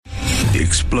The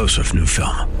explosive new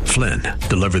film, Flynn,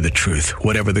 deliver the truth,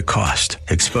 whatever the cost,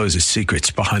 exposes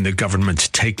secrets behind the government's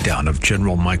takedown of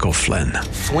General Michael Flynn.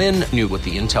 Flynn knew what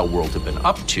the intel world had been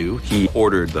up to. He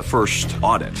ordered the first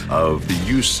audit of the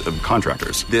use of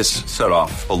contractors. This set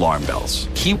off alarm bells.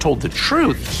 He told the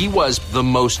truth. He was the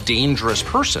most dangerous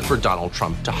person for Donald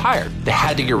Trump to hire. They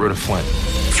had to get rid of Flynn.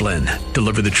 Flynn,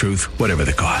 deliver the truth, whatever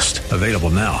the cost. Available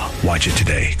now. Watch it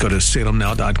today. Go to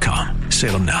salemnow.com.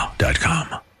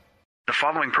 salemnow.com. The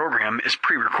following program is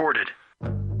pre-recorded.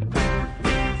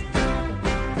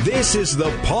 This is the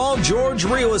Paul George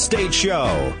Real Estate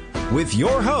Show with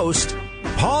your host,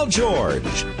 Paul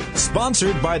George.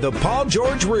 Sponsored by the Paul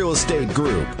George Real Estate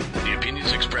Group. The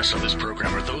opinions expressed on this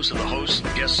program are those of the hosts,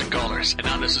 guests, and callers, and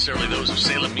not necessarily those of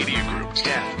Salem Media Group,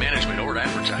 staff, management, or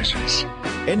advertisers.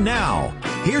 And now,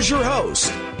 here's your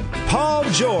host, Paul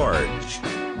George.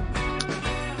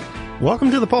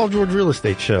 Welcome to the Paul George Real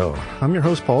Estate Show. I'm your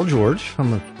host, Paul George.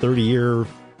 I'm a 30-year,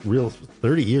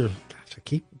 gosh, I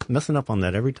keep messing up on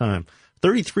that every time.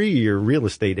 33-year real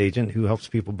estate agent who helps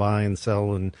people buy and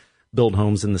sell and build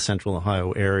homes in the central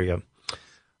Ohio area.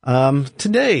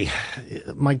 Today,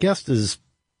 my guest is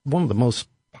one of the most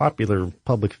popular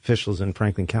public officials in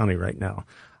Franklin County right now.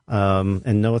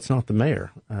 And no, it's not the mayor.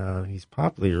 He's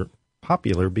popular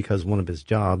because one of his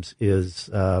jobs is,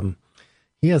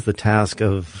 he has the task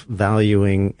of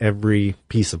valuing every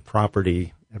piece of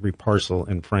property, every parcel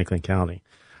in Franklin County.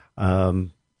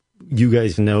 You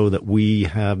guys know that we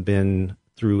have been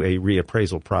through a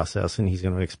reappraisal process, and he's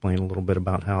going to explain a little bit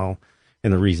about how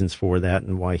and the reasons for that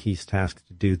and why he's tasked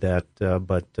to do that.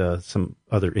 But some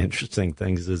other interesting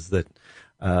things is that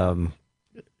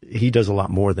he does a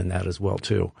lot more than that as well,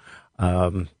 too.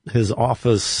 His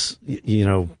office, you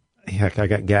know, heck, I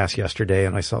got gas yesterday,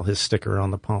 and I saw his sticker on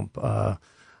the pump.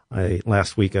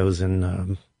 Last week I was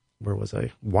in, where was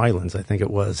I? Wylands, I think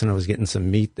it was, and I was getting some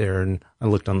meat there, and I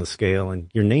looked on the scale, and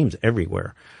your name's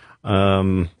everywhere.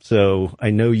 So I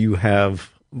know you have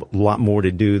a lot more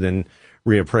to do than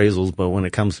reappraisals, but when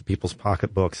it comes to people's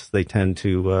pocketbooks, they tend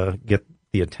to get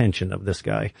the attention of this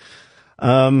guy.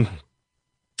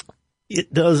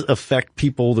 It does affect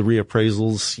people, the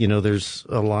reappraisals. You know, there's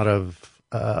a lot of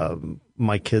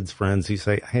my kids' friends who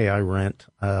say, hey, I rent.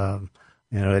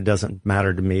 You know, it doesn't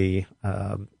matter to me.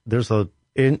 There's an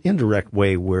indirect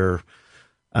way where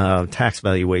tax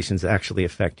valuations actually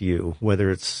affect you,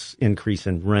 whether it's increase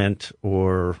in rent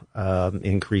or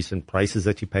increase in prices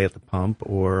that you pay at the pump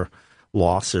or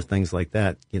loss or things like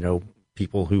that. You know,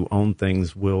 people who own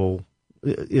things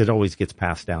it always gets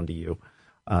passed down to you.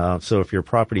 So if you're a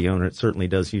property owner, it certainly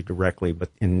does you directly,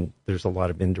 but there's a lot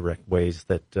of indirect ways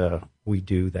that we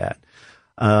do that.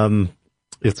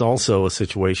 It's also a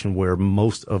situation where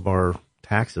most of our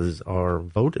taxes are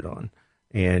voted on.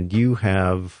 And you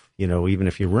have, you know, even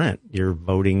if you rent, you're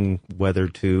voting whether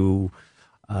to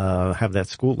have that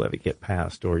school levy get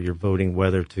passed, or you're voting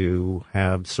whether to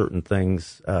have certain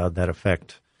things that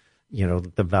affect, you know,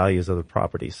 the values of the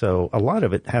property. So a lot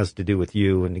of it has to do with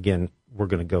you. And again, we're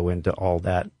going to go into all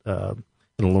that in a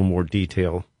little more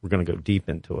detail. We're going to go deep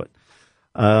into it.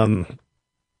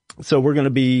 So we're going to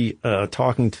be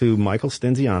talking to Michael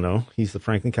Stenziano. He's the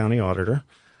Franklin County Auditor.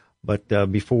 But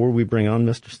before we bring on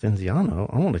Mr.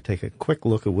 Stenziano, I want to take a quick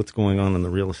look at what's going on in the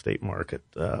real estate market.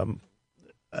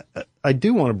 I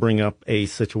do want to bring up a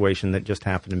situation that just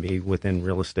happened to me within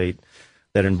real estate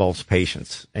that involves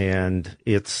patience. And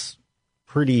it's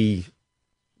pretty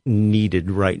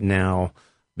needed right now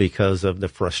because of the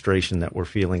frustration that we're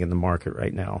feeling in the market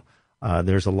right now.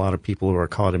 There's a lot of people who are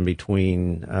caught in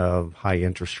between high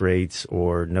interest rates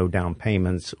or no down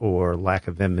payments or lack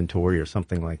of inventory or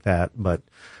something like that. But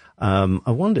I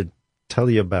wanted to tell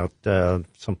you about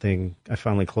something. I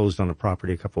finally closed on a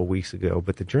property a couple of weeks ago,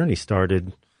 but the journey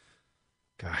started,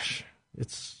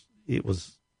 it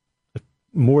was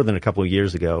more than a couple of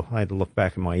years ago. I had to look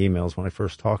back at my emails when I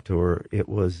first talked to her. It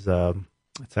was,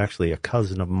 it's actually a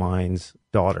cousin of mine's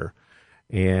daughter.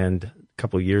 And a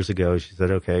couple of years ago, she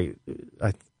said, okay,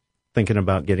 I'm thinking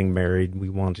about getting married. We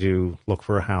want to look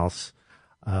for a house.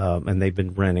 And they've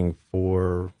been renting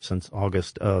since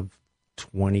August of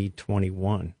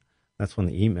 2021. That's when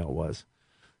the email was.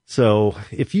 So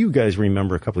if you guys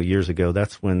remember a couple of years ago,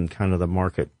 that's when kind of the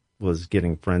market was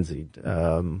getting frenzied.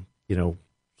 You know,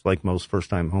 like most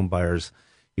first-time home buyers,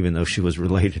 even though she was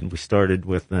related, we started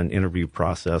with an interview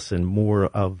process, and more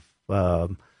of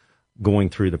going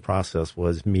through the process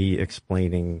was me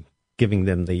explaining, giving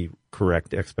them the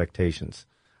correct expectations.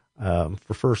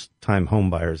 For first-time home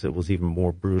buyers, it was even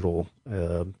more brutal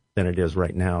than it is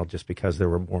right now, just because there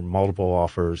were more multiple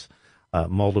offers,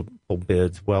 multiple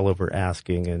bids, well over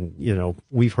asking, and, you know,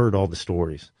 we've heard all the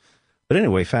stories. But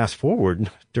anyway, fast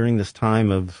forward during this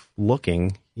time of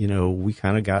looking, we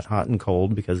kind of got hot and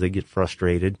cold because they get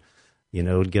frustrated,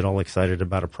 get all excited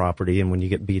about a property. And when you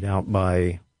get beat out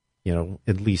by,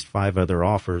 at least 5 other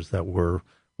offers that were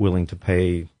willing to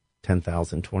pay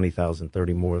 $10,000,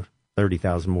 $20,000,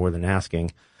 $30,000 more than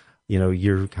asking,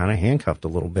 you're kind of handcuffed a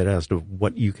little bit as to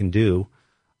what you can do.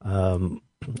 A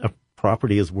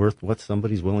property is worth what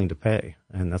somebody's willing to pay.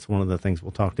 And that's one of the things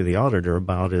we'll talk to the auditor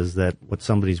about, is that what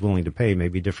somebody's willing to pay may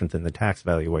be different than the tax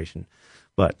valuation.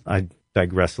 But I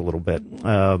digress a little bit.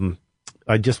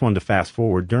 I just wanted to fast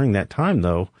forward. During that time,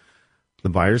 though, the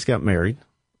buyers got married.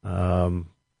 I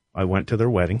went to their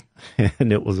wedding,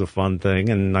 and it was a fun thing.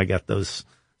 And I got those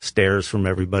stares from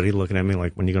everybody looking at me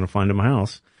like, when are you going to find them a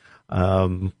house?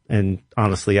 And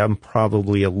honestly, I'm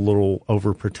probably a little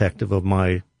overprotective of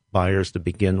my buyers to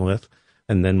begin with.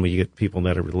 And then when you get people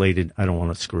that are related, I don't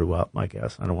want to screw up, I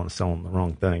guess. I don't want to sell them the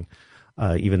wrong thing,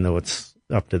 even though it's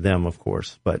up to them, of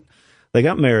course. But they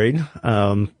got married.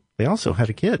 They also had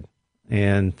a kid.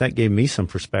 And that gave me some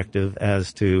perspective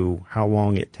as to how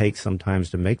long it takes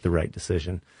sometimes to make the right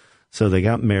decision. So they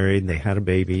got married, they had a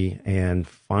baby, and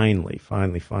finally,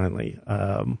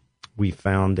 we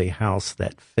found a house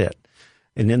that fit.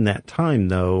 And in that time,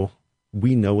 though,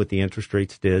 we know what the interest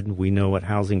rates did. We know what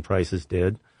housing prices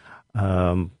did.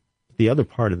 The other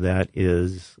part of that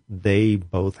is they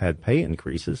both had pay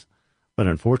increases. But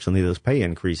unfortunately, those pay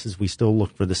increases, we still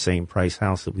looked for the same price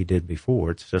house that we did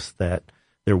before. It's just that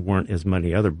there weren't as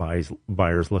many other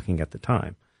buyers looking at the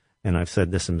time. And I've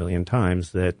said this a million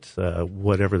times that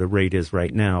whatever the rate is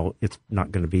right now, it's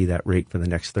not going to be that rate for the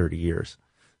next 30 years.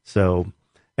 So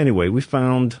anyway, we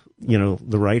found,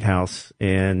 the right house.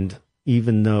 And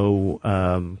even though,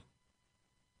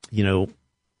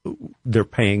 they're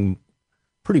paying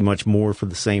pretty much more for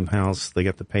the same house, they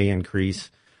got the pay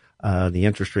increase, the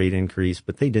interest rate increase,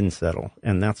 but they didn't settle.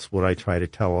 And that's what I try to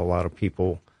tell a lot of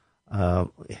people.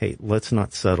 Hey, let's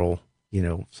not settle.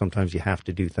 Sometimes you have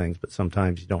to do things, but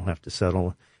sometimes you don't have to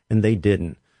settle. And they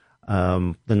didn't.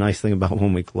 The nice thing about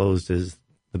when we closed is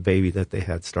the baby that they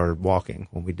had started walking.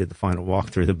 When we did the final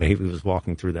walkthrough, the baby was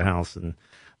walking through the house, and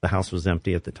the house was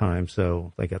empty at the time.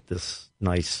 So they got this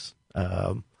nice,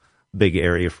 big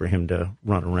area for him to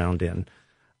run around in.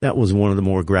 That was one of the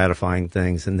more gratifying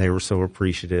things, and they were so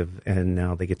appreciative. And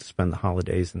now they get to spend the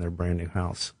holidays in their brand new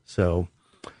house. So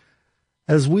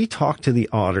as we talk to the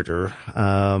auditor,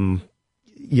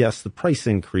 yes, the price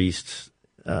increased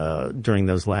during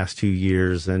those last 2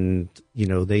 years, and,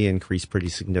 they increased pretty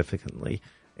significantly.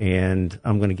 And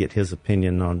I'm going to get his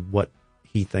opinion on what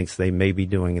he thinks they may be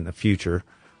doing in the future.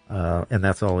 And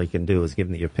that's all he can do is give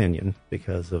the opinion,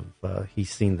 because of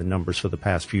he's seen the numbers for the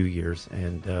past few years.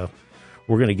 And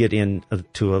we're going to get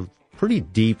into a pretty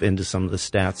deep into some of the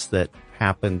stats that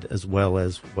happened, as well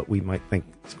as what we might think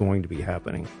is going to be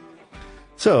happening.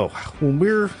 So when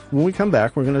we come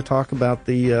back, we're going to talk about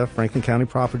the Franklin County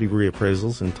property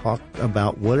reappraisals and talk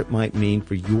about what it might mean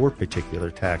for your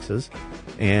particular taxes,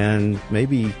 and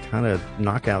maybe kind of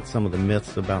knock out some of the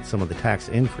myths about some of the tax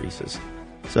increases.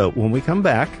 So when we come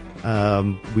back,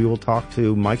 we will talk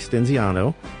to Mike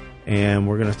Stenziano, and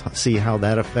we're going to see how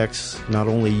that affects not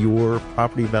only your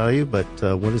property value, but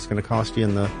what it's going to cost you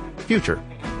in the future.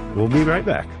 We'll be right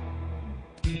back.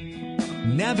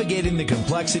 Navigating the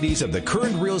complexities of the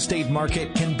current real estate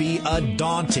market can be a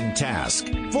daunting task.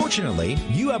 Fortunately,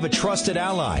 you have a trusted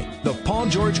ally, the Paul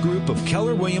George Group of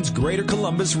Keller Williams Greater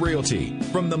Columbus Realty.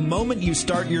 From the moment you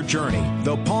start your journey,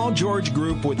 the Paul George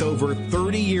Group, with over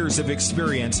 30 years of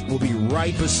experience, will be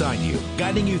right beside you,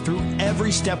 guiding you through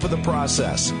every step of the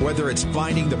process. Whether it's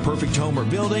finding the perfect home or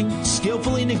building,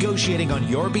 skillfully negotiating on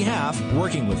your behalf,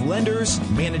 working with lenders,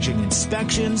 managing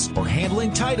inspections, or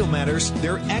handling title matters,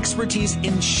 their expertise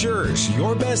ensures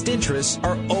your best interests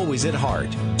are always at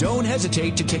heart. Don't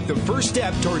hesitate to take the first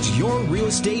step towards your real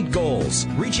estate goals.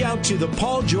 Reach out to the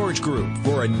Paul George Group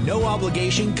for a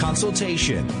no-obligation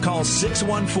consultation. Call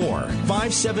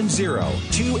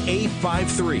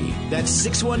 614-570-2853. That's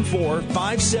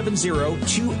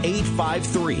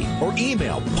 614-570-2853. Or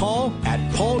email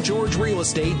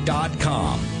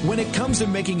paul@paulgeorgerealestate.com. When it comes to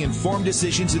making informed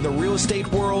decisions in the real estate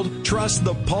world, trust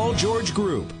the Paul George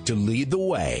Group to lead the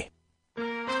way.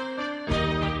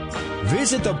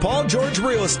 Visit the Paul George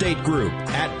Real Estate Group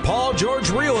at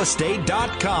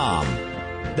paulgeorgerealestate.com.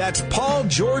 That's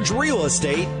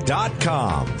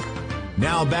paulgeorgerealestate.com.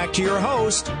 Now back to your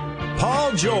host,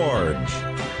 Paul George.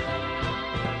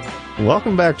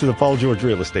 Welcome back to the Paul George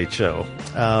Real Estate Show.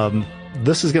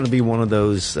 This is going to be one of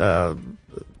those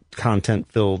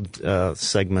content-filled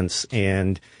segments,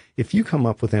 and if you come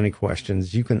up with any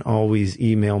questions, you can always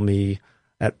email me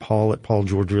at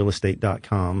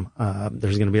paul@paulgeorgerealestate.com.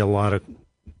 There's going to be a lot of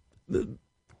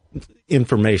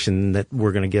information that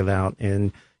we're going to give out,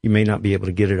 and you may not be able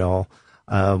to get it all.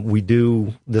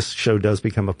 This show does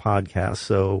become a podcast,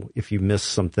 so if you miss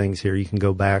some things here, you can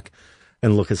go back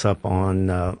and look us up on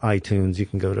iTunes. You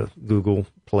can go to Google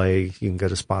Play. You can go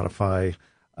to Spotify.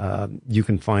 You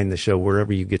can find the show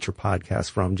wherever you get your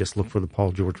podcast from. Just look for the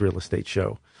Paul George Real Estate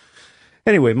Show.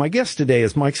 Anyway, my guest today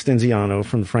is Mike Stenziano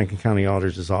from the Franklin County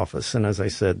Auditor's Office. And as I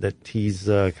said, that he's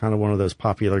kind of one of those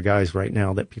popular guys right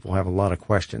now that people have a lot of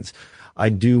questions. I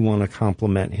do want to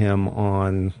compliment him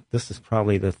on, this is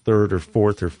probably the third or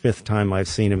fourth or fifth time I've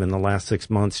seen him in the last 6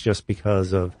 months, just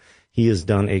because of he has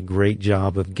done a great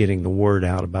job of getting the word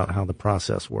out about how the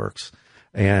process works.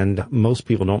 And most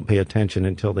people don't pay attention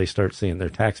until they start seeing their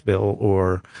tax bill,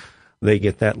 or they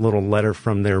get that little letter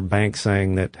from their bank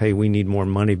saying that, hey, we need more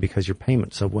money because your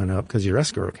payments have went up because your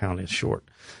escrow account is short.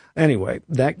 Anyway,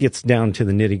 that gets down to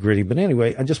the nitty gritty. But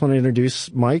anyway, I just want to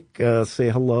introduce Mike, say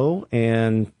hello,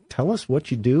 and tell us what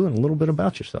you do and a little bit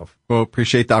about yourself. Well,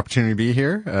 appreciate the opportunity to be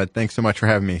here. Thanks so much for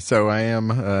having me. So I am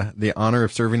the honor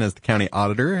of serving as the county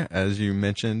auditor. As you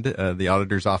mentioned, the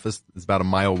auditor's office is about a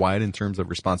mile wide in terms of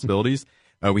responsibilities.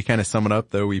 We kind of sum it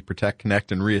up, though. We protect,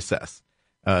 connect, and reassess.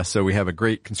 So we have a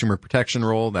great consumer protection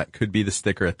role. That could be the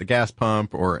sticker at the gas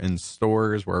pump or in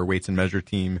stores where our weights and measure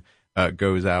team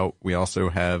goes out. We also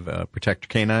have Protect Your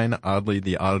Canine. Oddly,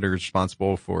 the auditor is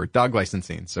responsible for dog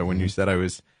licensing. So when you said I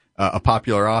was a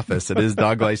popular office, it is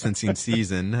dog licensing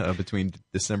season between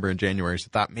December and January. So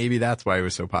I thought maybe that's why it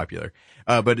was so popular.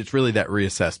 But it's really that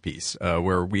reassess piece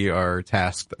where we are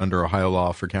tasked under Ohio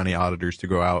law for county auditors to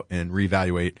go out and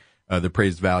reevaluate the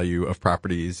appraised value of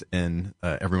properties in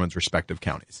everyone's respective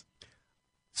counties.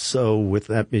 So with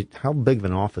that, how big of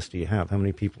an office do you have? How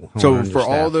many people? So for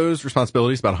all those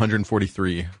responsibilities, about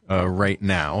 143 right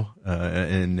now.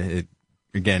 And it,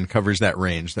 again, covers that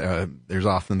range. There's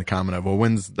often the comment of, well,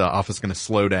 when's the office going to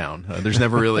slow down? There's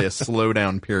never really a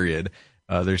slowdown period.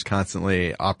 There's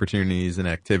constantly opportunities and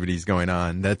activities going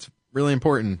on. That's really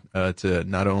important to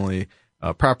not only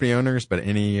property owners, but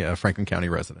any Franklin County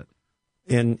resident.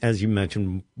 And as you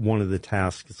mentioned, one of the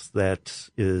tasks that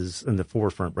is in the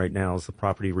forefront right now is the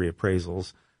property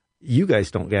reappraisals. You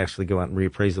guys don't actually go out and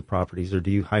reappraise the properties, or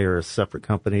do you hire a separate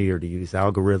company, or do you use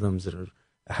algorithms, or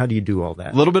how do you do all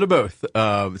that? A little bit of both.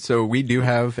 So we do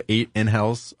have 8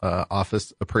 in-house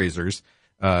office appraisers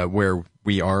where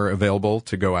we are available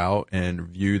to go out and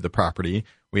view the property.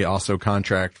 We also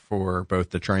contract for both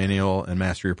the triennial and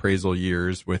master appraisal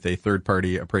years with a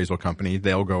third-party appraisal company.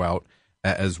 They'll go out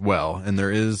as well. And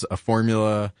there is a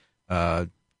formula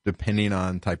depending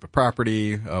on type of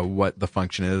property, what the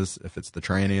function is, if it's the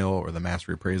triennial or the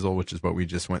master appraisal, which is what we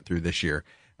just went through this year.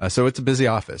 So it's a busy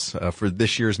office. For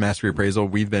this year's master appraisal,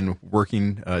 we've been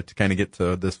working to kind of get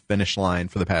to this finish line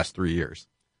for the past 3 years.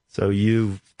 So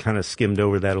you've kind of skimmed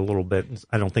over that a little bit.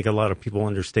 I don't think a lot of people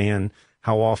understand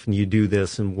how often you do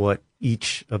this and what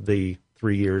each of the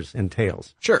 3 years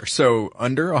entails. Sure. So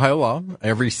under Ohio law,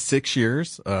 every 6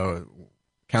 years,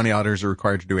 county auditors are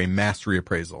required to do a mass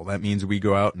reappraisal. That means we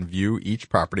go out and view each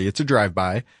property. It's a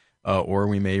drive-by, or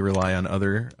we may rely on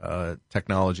other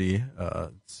technology,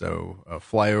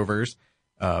 flyovers,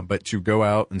 but to go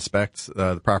out, inspect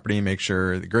the property, make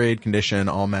sure the grade, condition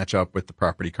all match up with the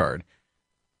property card.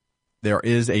 There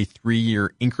is a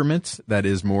 3-year increment that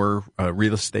is more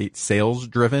real estate sales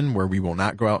driven, where we will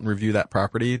not go out and review that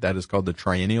property. That is called the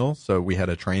triennial. So we had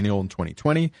a triennial in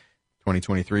 2020.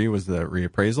 2023 was the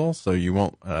reappraisal, so you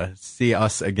won't see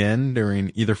us again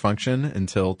during either function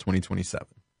until 2027.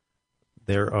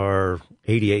 There are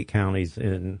 88 counties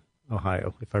in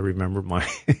Ohio, if I remember my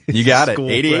You got it,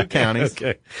 88 counties.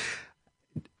 Okay.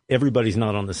 Everybody's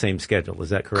not on the same schedule,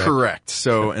 is that correct? Correct.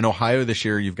 So in Ohio this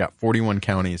year, you've got 41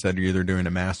 counties that are either doing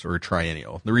a mass or a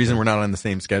triennial. The reason we're not on the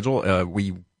same schedule,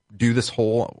 we do this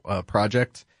whole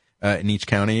project in each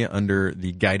county under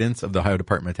the guidance of the Ohio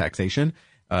Department of Taxation.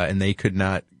 And they could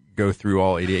not go through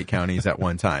all 88 counties at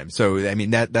one time. So, I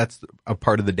mean, that's a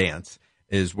part of the dance,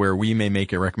 is where we may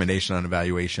make a recommendation on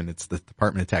evaluation. It's the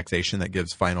Department of Taxation that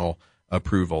gives final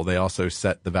approval. They also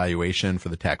set the valuation for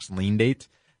the tax lien date.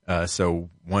 So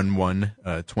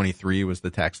 1/1/23 was the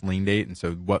tax lien date. And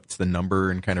so what's the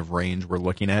number and kind of range we're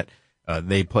looking at?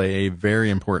 They play a very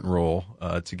important role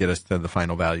to get us to the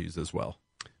final values as well.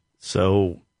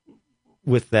 So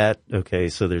with that, okay,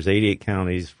 so there's 88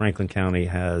 counties. Franklin County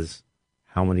has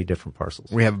how many different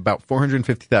parcels? We have about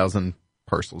 450,000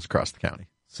 parcels across the county.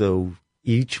 So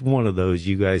each one of those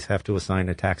you guys have to assign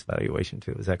a tax valuation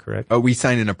to. Is that correct? We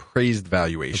sign an appraised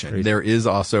valuation. There is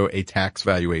also a tax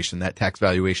valuation. That tax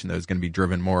valuation, though, is going to be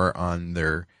driven more on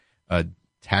their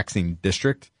taxing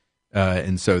district.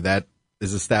 And so that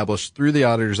is established through the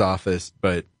auditor's office,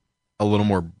 but a little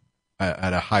more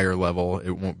at a higher level.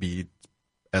 It won't be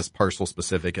as parcel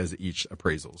specific as each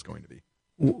appraisal is going to be.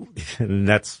 And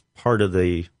that's part of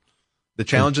the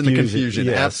challenge and the confusion.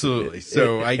 Yes. Absolutely.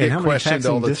 So I get questioned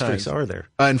all the time. How many taxing districts are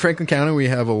there? In Franklin County, we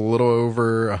have a little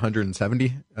over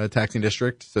 170 taxing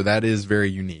districts. So that is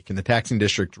very unique. And the taxing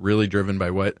district really driven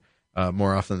by what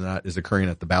more often than not is occurring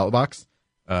at the ballot box.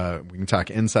 We can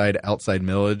talk inside, outside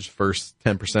millage. First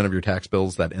 10% of your tax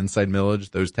bills, that inside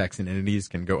millage, those taxing entities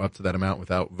can go up to that amount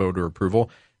without voter approval.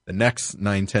 The next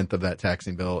 9/10 of that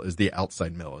taxing bill is the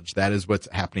outside millage. That is what's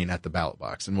happening at the ballot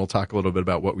box. And we'll talk a little bit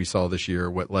about what we saw this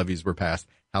year, what levies were passed,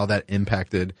 how that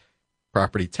impacted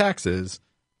property taxes,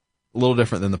 a little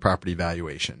different than the property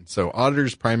valuation. So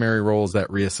auditors' primary role is that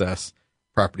reassess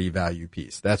property value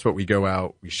piece. That's what we go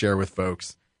out, we share with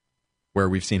folks where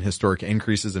we've seen historic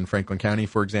increases in Franklin County,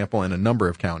 for example, in a number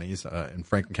of counties. In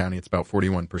Franklin County, it's about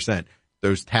 41%.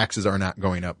 Those taxes are not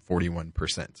going up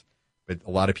 41%. But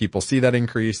a lot of people see that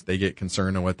increase. They get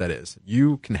concerned on what that is.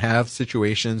 You can have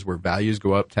situations where values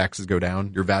go up, taxes go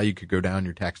down. Your value could go down,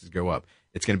 your taxes go up.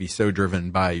 It's going to be so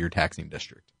driven by your taxing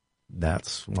district.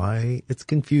 That's why it's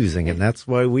confusing, and that's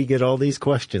why we get all these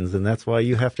questions, and that's why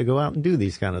you have to go out and do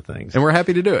these kind of things. And we're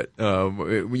happy to do it.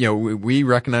 We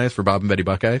recognize for Bob and Betty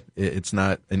Buckeye, it's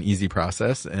not an easy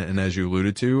process. And as you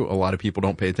alluded to, a lot of people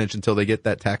don't pay attention until they get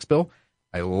that tax bill.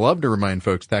 I love to remind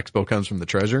folks, tax bill comes from the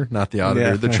treasurer, not the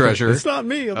auditor, the treasurer. It's not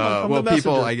me. I'm well, the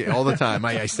people, messenger. all the time,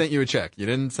 I sent you a check. You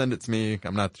didn't send it to me.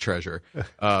 I'm not the treasurer.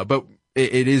 But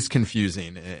it is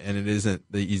confusing, and it isn't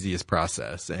the easiest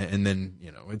process. And then,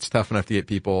 it's tough enough to get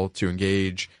people to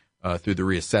engage through the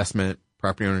reassessment.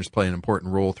 Property owners play an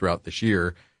important role throughout this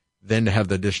year. Then to have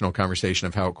the additional conversation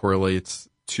of how it correlates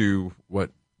to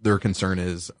what their concern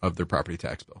is of their property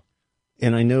tax bill.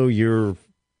 And I know you're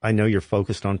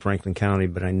focused on Franklin County,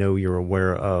 but I know you're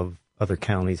aware of other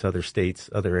counties, other states,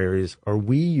 other areas. Are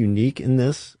we unique in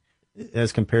this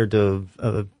as compared to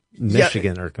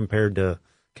Michigan or compared to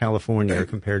California or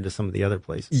compared to some of the other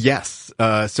places? Yes.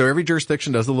 So every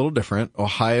jurisdiction does a little different.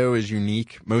 Ohio is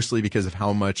unique mostly because of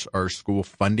how much our school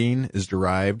funding is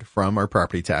derived from our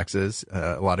property taxes.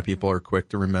 A lot of people are quick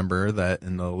to remember that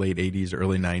in the late 80s,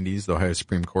 early 90s, the Ohio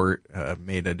Supreme Court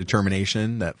made a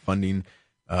determination that funding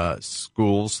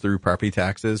schools through property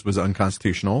taxes was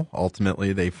unconstitutional.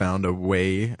 Ultimately, they found a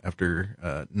way after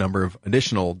a number of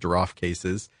additional draft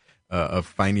cases of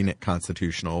finding it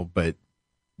constitutional, but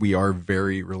we are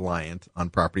very reliant on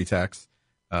property tax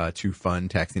to fund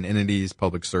taxing entities,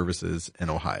 public services in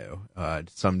Ohio.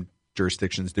 Some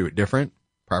jurisdictions do it different.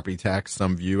 Property tax,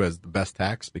 some view as the best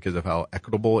tax because of how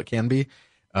equitable it can be,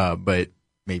 but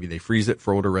maybe they freeze it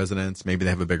for older residents. Maybe they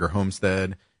have a bigger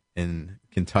homestead. In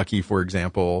Kentucky, for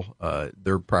example,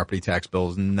 their property tax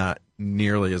bill is not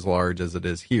nearly as large as it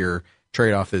is here.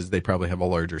 Trade-off is they probably have a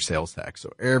larger sales tax.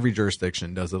 So every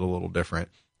jurisdiction does it a little different.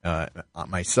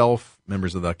 Myself,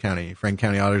 members of the Franklin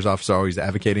County Auditor's Office are always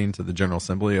advocating to the General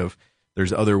Assembly of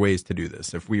there's other ways to do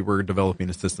this. If we were developing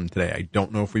a system today, I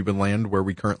don't know if we would land where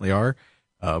we currently are,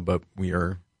 but we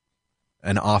are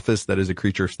an office that is a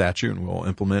creature of statute and will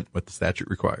implement what the statute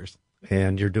requires.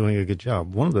 And you're doing a good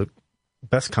job. One of the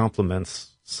best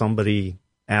compliments somebody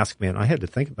asked me, and I had to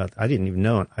think about it. I didn't even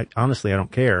know it. Honestly, I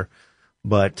don't care.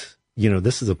 But,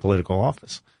 this is a political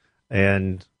office.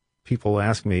 And people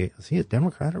ask me, is he a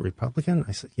Democrat or Republican?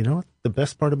 I said, what? The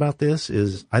best part about this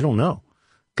is I don't know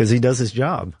because he does his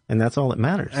job, and that's all that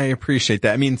matters. I appreciate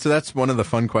that. So that's one of the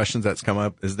fun questions that's come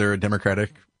up. Is there a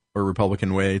Democratic or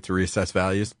Republican way to reassess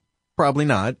values? Probably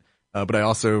not. But I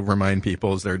also remind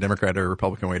people, is there a Democrat or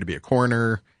Republican way to be a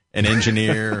coroner, an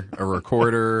engineer, a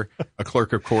recorder, a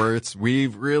clerk of courts? We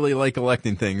really like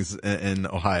electing things in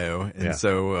Ohio. And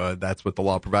so that's what the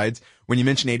law provides. When you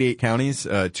mention 88 counties,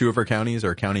 2 of our counties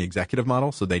are a county executive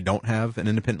model. So they don't have an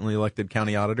independently elected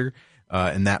county auditor.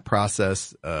 And that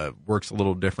process works a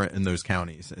little different in those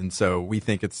counties. And so we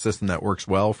think it's a system that works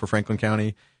well for Franklin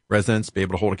County residents, be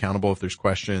able to hold accountable if there's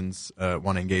questions,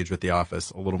 want to engage with the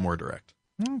office a little more direct.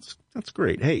 That's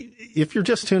great. Hey, if you're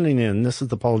just tuning in, this is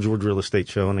the Paul George Real Estate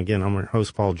Show. And again, I'm your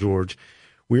host, Paul George.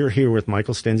 We are here with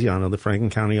Michael Stenziano, the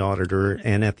Franklin County Auditor.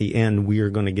 And at the end, we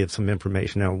are going to give some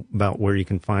information now about where you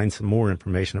can find some more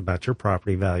information about your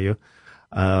property value.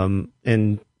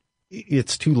 And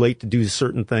it's too late to do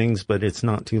certain things, but it's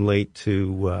not too late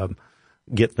to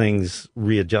get things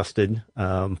readjusted.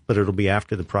 But it'll be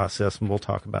after the process, and we'll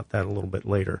talk about that a little bit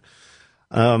later.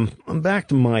 I'm back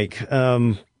to Mike.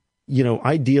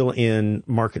 I deal in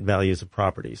market values of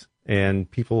properties, and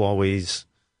people always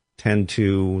tend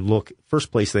to look,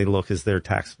 first place they look is their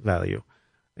tax value.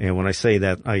 And when I say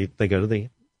that, they go to the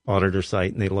auditor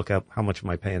site and they look up how much am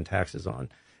I paying taxes on.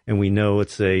 And we know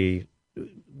it's I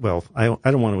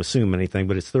don't want to assume anything,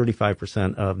 but it's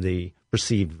 35% of the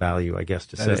perceived value, I guess,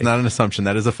 to say. That is not an assumption.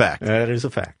 That is a fact. That is a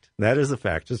fact.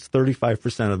 It's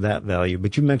 35% of that value.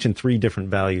 But you mentioned two different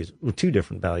values.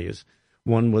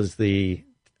 One was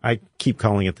I keep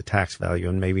calling it the tax value,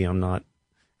 and maybe I'm not.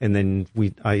 And then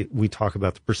we talk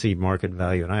about the perceived market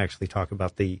value, and I actually talk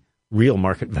about the real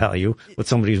market value, what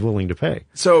somebody's willing to pay.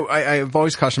 So I've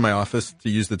always cautioned my office to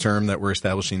use the term that we're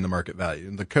establishing the market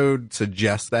value. The code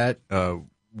suggests that.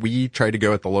 We try to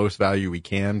go at the lowest value we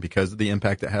can because of the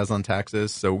impact it has on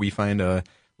taxes. So we find a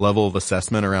level of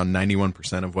assessment around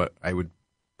 91% of what I would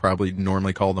probably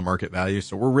normally call the market value.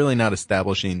 So we're really not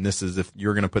establishing this is if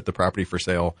you're going to put the property for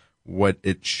sale, what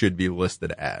it should be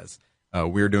listed as.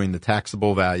 We're doing the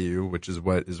taxable value, which is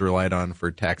what is relied on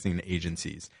for taxing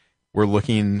agencies. We're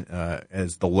looking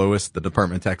as the lowest the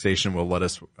Department of Taxation will let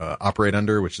us operate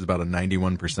under, which is about a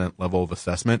 91% level of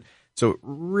assessment. So it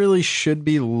really should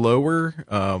be lower,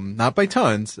 not by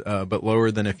tons, but lower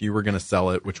than if you were going to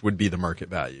sell it, which would be the market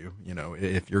value. You know,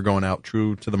 if you're going out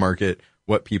true to the market,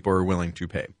 what people are willing to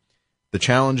pay. The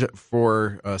challenge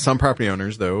for some property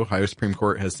owners, though, Ohio Supreme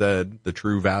Court has said the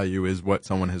true value is what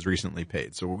someone has recently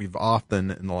paid. So we've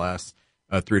often in the last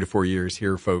 3 to 4 years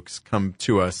hear folks come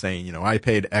to us saying, you know, I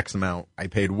paid X amount. I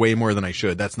paid way more than I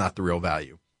should. That's not the real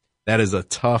value. That is a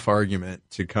tough argument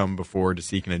to come before to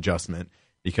seek an adjustment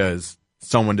because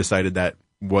someone decided that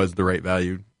was the right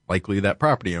value, likely that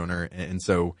property owner. And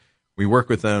so we work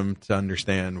with them to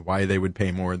understand why they would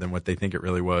pay more than what they think it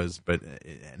really was,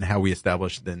 and how we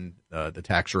establish then the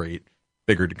tax rate,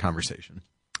 bigger conversation.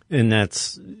 And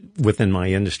that's within my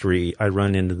industry. I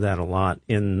run into that a lot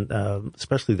in,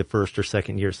 especially the first or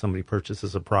second year somebody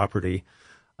purchases a property.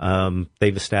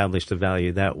 They've established a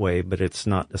value that way, but it's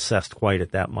not assessed quite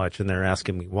at that much. And they're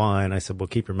asking me why. And I said, well,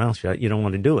 keep your mouth shut. You don't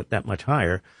want to do it that much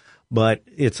higher. But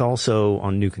it's also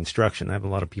on new construction. I have a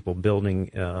lot of people building,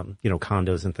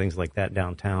 condos and things like that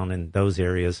downtown in those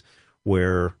areas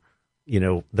where,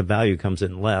 the value comes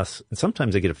in less. And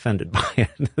sometimes they get offended by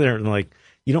it. They're like,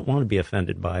 you don't want to be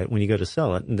offended by it when you go to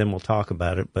sell it. And then we'll talk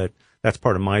about it. But that's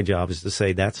part of my job is to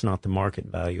say that's not the market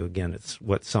value. Again, it's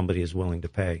what somebody is willing to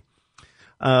pay.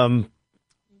 One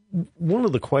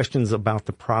of the questions about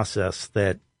the process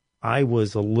that I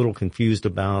was a little confused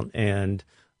about, and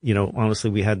honestly,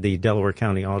 we had the Delaware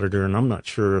County Auditor, and I'm not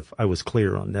sure if I was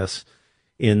clear on this,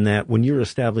 in that when you're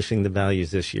establishing the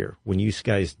values this year, when you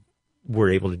guys were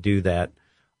able to do that,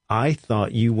 I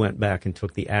thought you went back and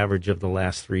took the average of the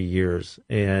last 3 years.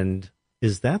 And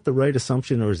is that the right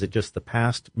assumption, or is it just the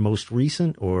past, most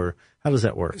recent, or how does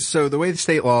that work? So the way the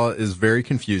state law is very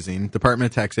confusing.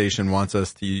 Department of Taxation wants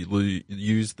us to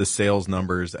use the sales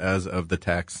numbers as of the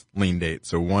tax lien date,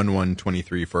 so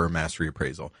 1/1/23 for a mass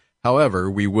reappraisal. However,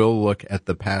 we will look at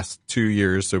the past 2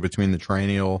 years, so between the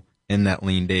triennial and that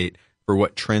lien date, for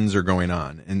what trends are going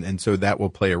on. And so that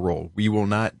will play a role. We will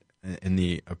not, in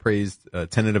the appraised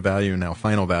tentative value and now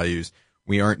final values,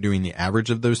 we aren't doing the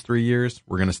average of those 3 years.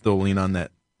 We're going to still lean on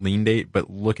that lien date, but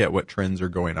look at what trends are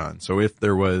going on. So if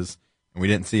there was, and we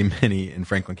didn't see many in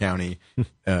Franklin County,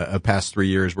 past 3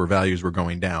 years where values were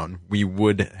going down, we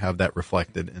would have that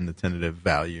reflected in the tentative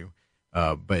value.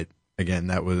 But again,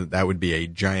 that would be a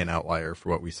giant outlier for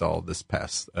what we saw this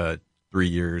past 3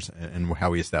 years and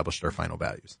how we established our final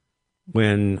values.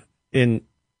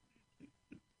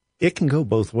 It can go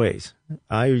both ways.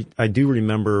 I do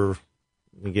remember,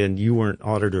 again, you weren't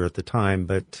auditor at the time,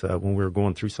 but when we were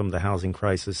going through some of the housing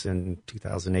crisis in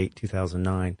 2008,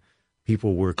 2009,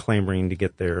 people were clamoring to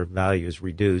get their values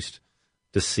reduced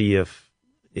to see if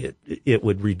it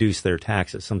would reduce their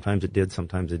taxes. Sometimes it did,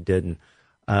 sometimes it didn't.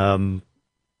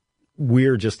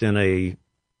 We're just in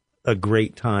a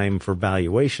great time for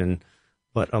valuation,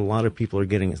 but a lot of people are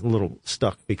getting a little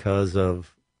stuck because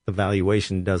of the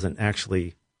valuation doesn't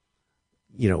actually,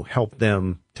 help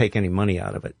them take any money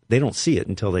out of it. They don't see it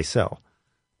until they sell.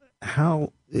 And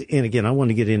again, I want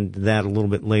to get into that a little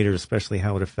bit later, especially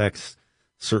how it affects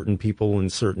certain people in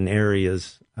certain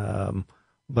areas.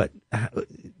 But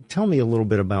tell me a little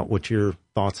bit about what your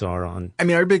thoughts are on. I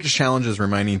mean, our biggest challenge is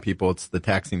reminding people it's the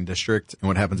taxing district, and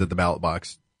what happens at the ballot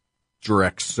box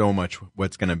directs so much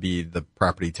what's going to be the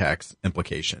property tax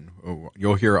implication.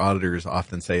 You'll hear auditors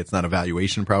often say it's not a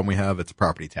valuation problem we have, it's a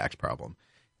property tax problem.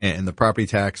 And the property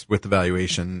tax with the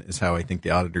valuation is how I think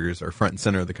the auditors are front and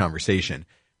center of the conversation.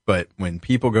 But when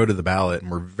people go to the ballot,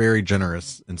 and we're very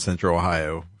generous in Central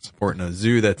Ohio, supporting a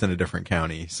zoo that's in a different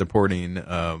county, supporting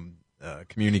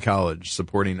community college,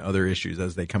 supporting other issues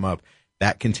as they come up,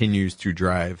 that continues to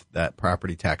drive that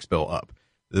property tax bill up.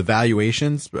 The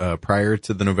valuations prior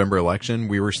to the November election,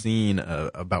 we were seeing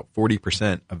about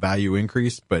 40% a value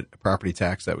increase, but a property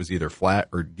tax that was either flat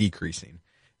or decreasing.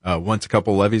 Once a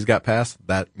couple levies got passed,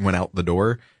 that went out the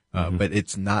door. But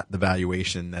it's not the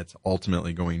valuation that's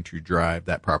ultimately going to drive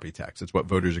that property tax. It's what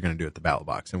voters are going to do at the ballot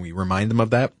box. And we remind them of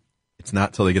that. It's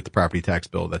not till they get the property tax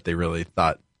bill that they really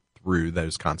thought through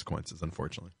those consequences,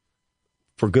 unfortunately.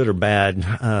 For good or bad,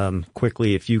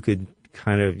 quickly, if you could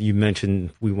you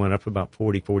mentioned we went up about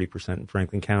 40% in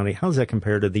Franklin County. How does that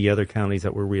compare to the other counties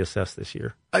that were reassessed this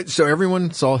year? So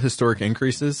everyone saw historic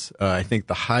increases. I think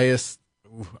the highest,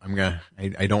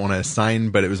 I don't want to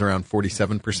assign, but it was around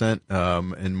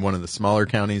 47%. In one of the smaller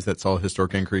counties that saw a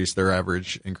historic increase, their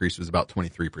average increase was about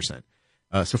 23%.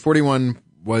 So 41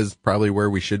 was probably where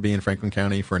we should be in Franklin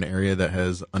County for an area that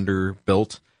has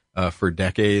underbuilt for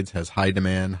decades, has high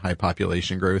demand, high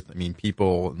population growth. I mean,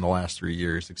 people in the last 3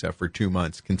 years, except for 2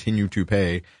 months, continue to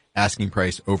pay asking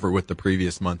price over what the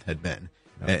previous month had been.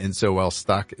 And so while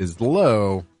stock is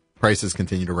low, prices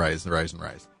continue to rise and rise and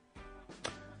rise.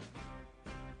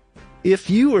 If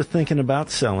you are thinking about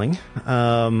selling,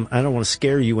 I don't want to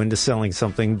scare you into selling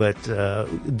something, but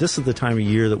this is the time of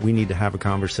year that we need to have a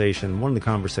conversation. One of the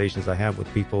conversations I have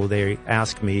with people, they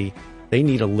ask me, they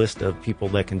need a list of people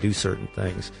that can do certain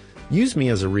things. Use me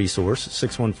as a resource,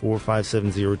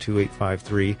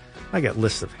 614-570-2853. I got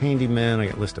lists of handymen, I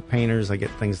got lists of painters, I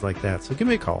get things like that. So give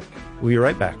me a call. We'll be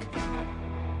right back.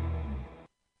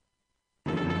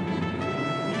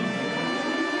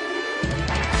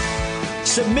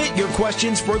 Submit your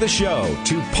questions for the show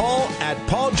to Paul at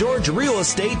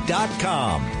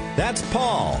PaulGeorgeRealEstate.com. That's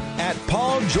Paul at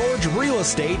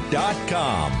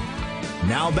PaulGeorgeRealEstate.com.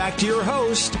 Now back to your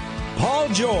host, Paul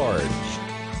George.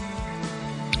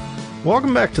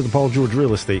 Welcome back to the Paul George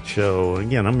Real Estate Show.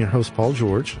 Again, I'm your host, Paul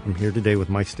George. I'm here today with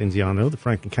Mike Stinziano, the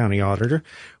Franklin County Auditor.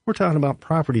 We're talking about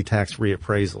property tax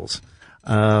reappraisals.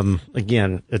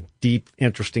 Again, a deep,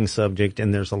 interesting subject,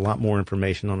 and there's a lot more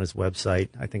information on his website.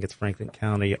 I think it's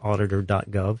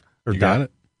franklincountyauditor.gov or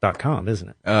 .com, isn't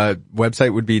it?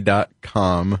 Website would be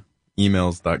 .com,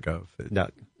 emails .gov.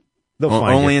 They'll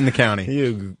find only you. in the county.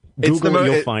 You Google it,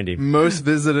 you'll find him. Most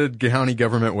visited county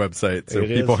government website, so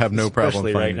people have no problem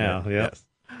finding right now. it. Yeah.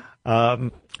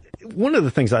 Yes. One of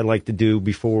the things I like to do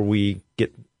before we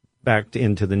get back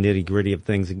into the nitty gritty of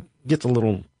things, get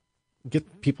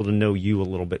people to know you a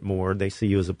little bit more. They see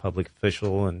you as a public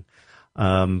official, and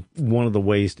one of the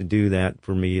ways to do that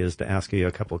for me is to ask you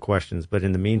a couple of questions. But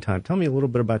in the meantime, tell me a little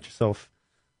bit about yourself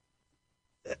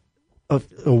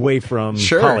away from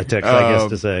politics, I guess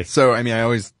to say. So, I mean, I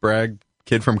always brag,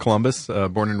 kid from Columbus,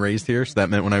 born and raised here. So that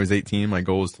meant when I was 18, my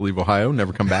goal was to leave Ohio,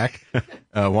 never come back.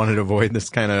 Wanted to avoid this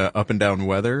kind of up and down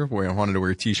weather where I wanted to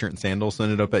wear a t-shirt and sandals. So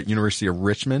ended up at University of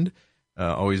Richmond.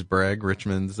 Always brag,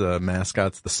 Richmond's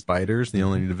mascot's the Spiders, the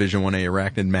only Division I-A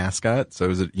arachnid mascot. So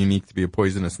is it unique to be a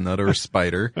poisonous nut or a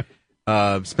spider?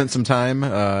 Spent some time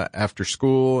after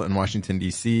school in Washington,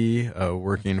 D.C.,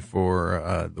 working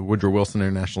for the Woodrow Wilson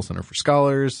International Center for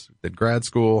Scholars, did grad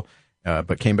school,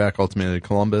 but came back ultimately to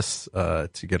Columbus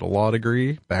to get a law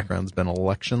degree. Background's been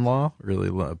election law, really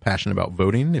passionate about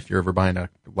voting. If you're ever buying a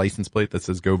license plate that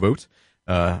says go vote,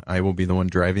 I will be the one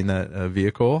driving that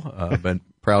vehicle. But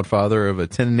proud father of a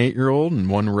 10 and 8-year-old and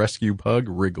one rescue pug,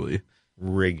 Wrigley.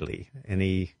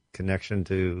 Any connection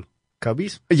to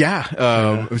Cubbies?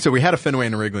 Yeah. So we had a Fenway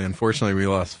and a Wrigley. Unfortunately, we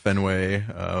lost Fenway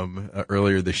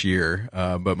earlier this year.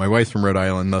 But my wife's from Rhode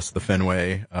Island, thus the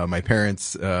Fenway. My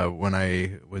parents, when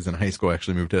I was in high school,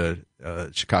 actually moved to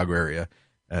Chicago area.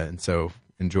 And so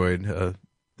enjoyed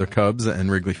the Cubs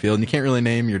and Wrigley Field. And you can't really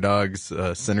name your dogs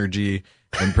Synergy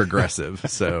and Progressive.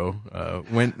 So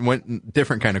went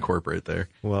different kind of corporate there.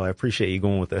 Well, I appreciate you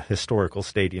going with the historical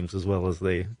stadiums as well as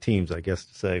the teams, I guess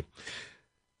to say.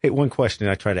 Hey, one question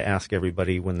I try to ask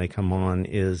everybody when they come on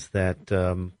is that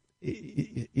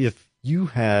if you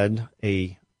had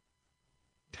a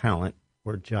talent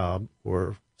or job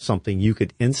or something you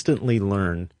could instantly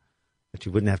learn that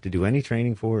you wouldn't have to do any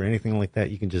training for or anything like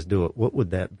that, you can just do it, what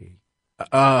would that be?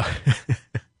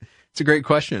 It's a great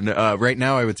question. Right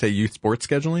now, I would say youth sports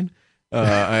scheduling.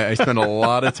 I spend a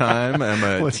lot of time. I'm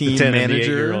a team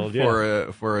manager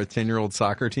for a 10-year-old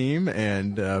soccer team,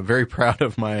 and very proud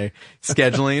of my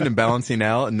scheduling and balancing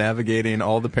out and navigating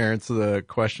all the parents'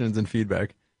 questions and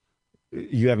feedback.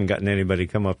 You haven't gotten anybody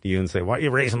come up to you and say, "Why are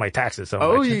you raising my taxes so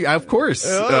much?" Yeah, of course.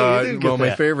 Well,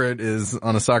 my favorite is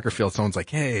on a soccer field. Someone's like,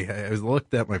 "Hey, I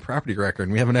looked at my property record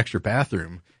and we have an extra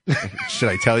bathroom. Should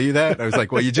I tell you that?" I was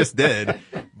like, "Well, you just did,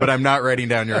 but I'm not writing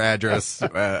down your address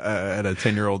at a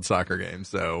 10-year-old soccer game.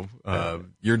 So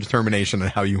your determination on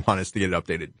how you want us to get it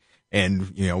updated."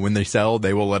 And, when they sell,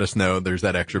 they will let us know there's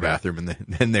that extra bathroom, and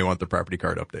then they want the property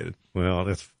card updated. Well,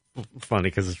 that's funny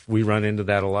because we run into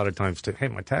that a lot of times too. Hey,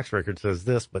 my tax record says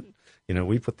this, but,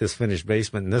 we put this finished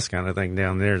basement and this kind of thing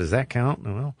down there. Does that count?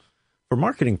 Well, for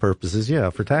marketing purposes, yeah.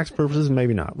 For tax purposes,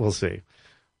 maybe not. We'll see.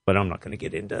 But I'm not going to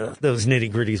get into those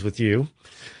nitty-gritties with you.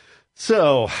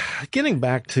 So getting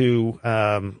back to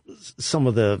some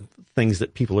of the things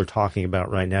that people are talking about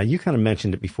right now, you kind of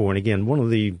mentioned it before. And again, one of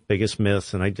the biggest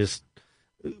myths, and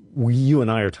you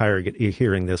and I are tired of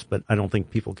hearing this, but I don't think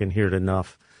people can hear it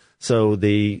enough. So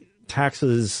the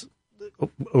taxes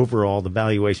overall, the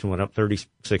valuation went up 36%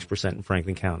 in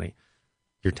Franklin County.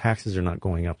 Your taxes are not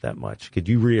going up that much. Could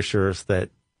you reassure us that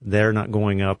they're not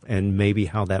going up and maybe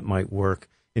how that might work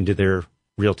into their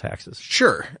real taxes?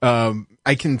 Sure.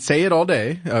 I can say it all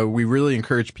day. We really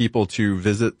encourage people to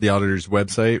visit the auditor's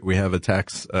website. We have a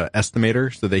tax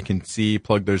estimator so they can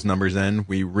plug those numbers in.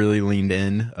 We really leaned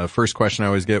in. First question I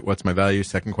always get, what's my value?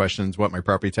 Second question is what my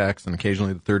property tax? And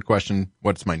occasionally the third question,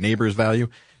 what's my neighbor's value?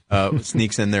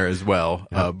 Sneaks in there as well.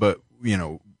 Yep. But,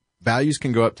 values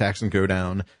can go up, taxes can go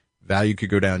down. Value could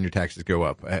go down, your taxes go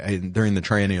up. During the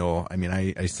triennial,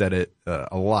 I said it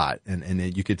a lot,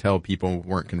 and you could tell people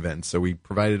weren't convinced. So we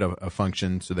provided a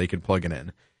function so they could plug it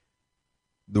in.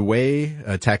 The way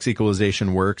tax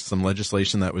equalization works, some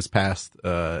legislation that was passed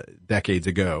decades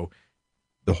ago,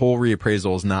 the whole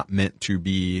reappraisal is not meant to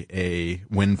be a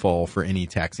windfall for any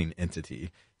taxing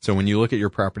entity. So when you look at your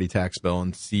property tax bill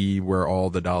and see where all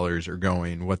the dollars are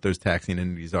going, what those taxing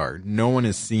entities are, no one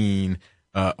is seeing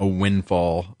a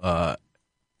windfall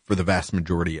for the vast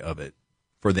majority of it.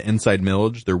 For the inside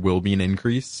millage, there will be an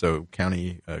increase. So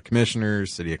county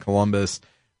commissioners, City of Columbus,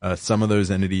 some of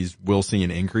those entities will see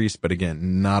an increase, but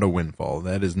again, not a windfall.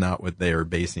 That is not what they are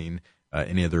basing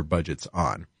any of their budgets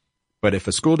on. But if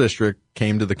a school district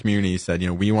came to the community and said,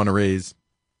 we want to raise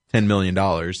 $10 million,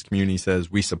 community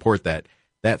says we support that,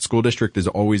 that school district is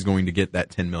always going to get that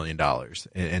 $10 million.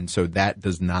 And so that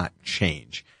does not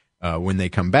change. When they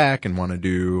come back and want to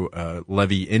do a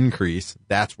levy increase,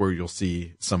 that's where you'll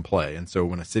see some play. And so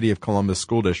when a City of Columbus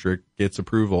school district gets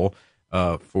approval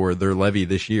for their levy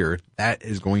this year, that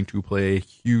is going to play a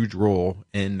huge role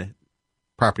in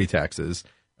property taxes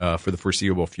for the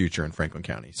foreseeable future in Franklin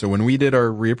County. So when we did our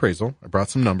reappraisal, I brought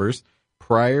some numbers.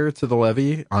 Prior to the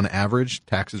levy, on average,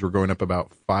 taxes were going up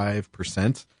about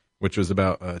 5%, which was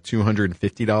about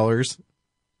 $250.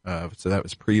 So that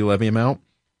was pre-levy amount.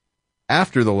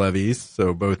 After the levies,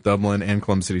 so both Dublin and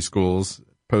Columbus City Schools,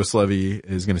 post-levy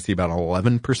is going to see about an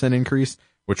 11% increase,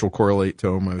 which will correlate to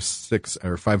almost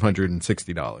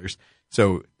 $560.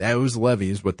 So those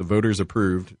levies, what the voters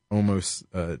approved, almost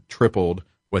tripled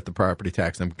what the property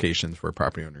tax implications for a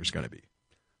property owner is going to be.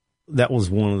 That was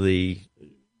one of the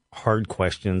hard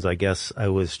questions, I guess, I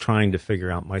was trying to figure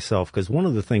out myself, because one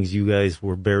of the things you guys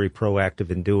were very proactive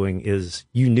in doing is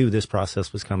you knew this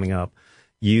process was coming up.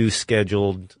 You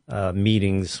scheduled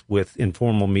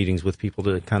informal meetings with people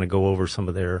to kind of go over some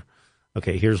of their,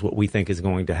 okay, here's what we think is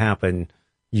going to happen.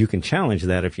 You can challenge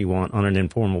that if you want on an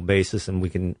informal basis, and we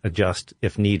can adjust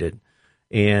if needed.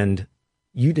 And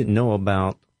you didn't know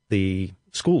about the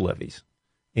school levies.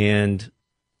 And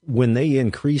when they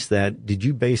increased that, did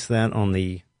you base that on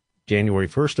the January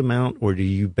 1st amount, or do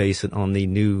you base it on the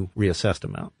new reassessed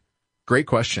amount? Great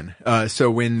question. So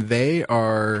when they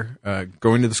are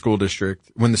going to the school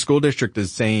district, when the school district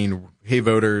is saying, hey,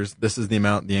 voters, this is the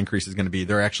amount the increase is going to be,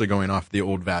 they're actually going off the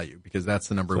old value because that's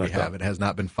the number we have. It has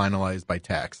not been finalized by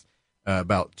tax.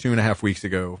 About 2.5 weeks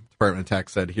ago, Department of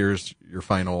Tax said, here's your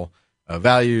final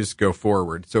values, go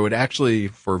forward. So it actually,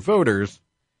 for voters,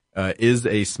 is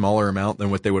a smaller amount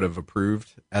than what they would have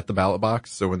approved at the ballot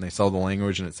box. So when they saw the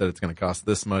language and it said it's going to cost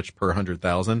this much per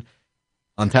 100,000,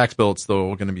 on tax bill, it's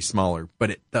still going to be smaller,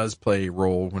 but it does play a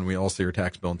role when we all see our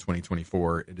tax bill in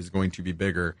 2024. It is going to be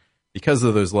bigger because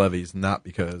of those levies, not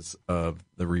because of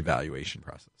the revaluation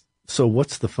process. So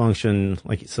what's the function?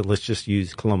 Like you said, let's just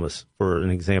use Columbus for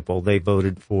an example. They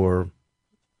voted for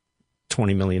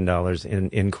 $20 million in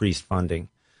increased funding.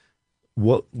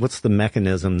 What's the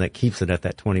mechanism that keeps it at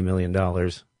that $20 million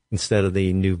instead of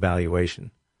the new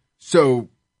valuation? So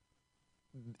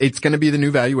it's going to be the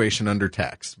new valuation under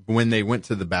tax. When they went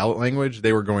to the ballot language,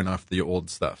 they were going off the old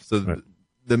stuff. So right.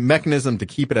 The mechanism to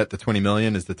keep it at the $20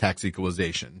 million is the tax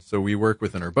equalization. So we work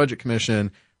within our budget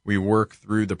commission. We work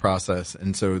through the process.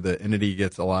 And so the entity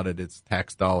gets allotted its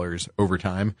tax dollars over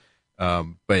time.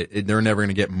 But they're never going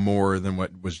to get more than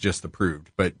what was just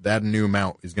approved. But that new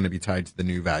amount is going to be tied to the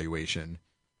new valuation,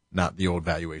 not the old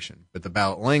valuation. But the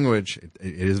ballot language, it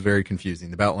is very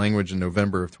confusing. The ballot language in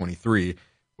November of 23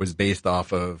 was based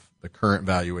off of the current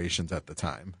valuations at the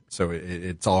time. So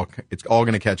it's all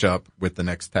going to catch up with the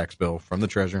next tax bill from the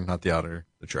treasurer, not the auditor,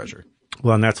 the treasurer.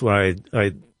 Well, and that's why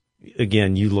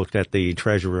again, you looked at the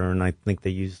treasurer, and I think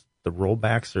they used the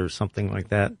rollbacks or something like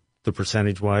that, the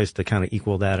percentage-wise, to kind of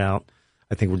equal that out.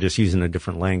 I think we're just using a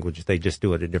different language. They just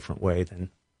do it a different way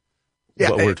than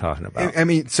what we're talking about. I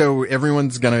mean, so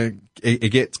everyone's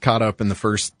it gets caught up in the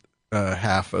first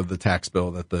half of the tax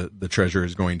bill that the treasurer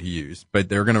is going to use, but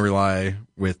they're going to rely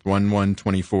with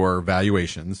 1/1/24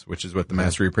 valuations, which is what the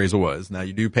master reappraisal was. Now,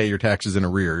 you do pay your taxes in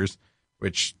arrears,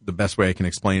 which the best way I can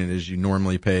explain it is you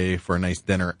normally pay for a nice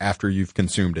dinner after you've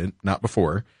consumed it, not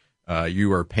before.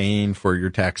 You are paying for your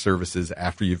tax services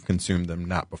after you've consumed them,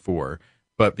 not before.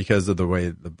 But because of the way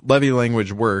the levy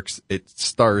language works, it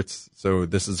starts. So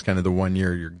this is kind of the 1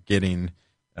 year you're getting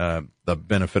the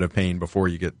benefit of paying before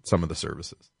you get some of the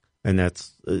services. And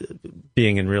that's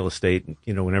being in real estate.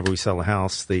 You know, whenever we sell a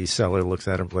house, the seller looks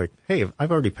at it like, hey,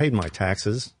 I've already paid my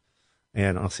taxes.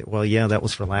 And I'll say, well, yeah, that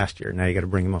was for last year. Now you got to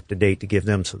bring them up to date to give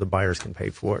them so the buyers can pay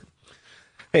for it.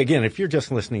 Hey, again, if you're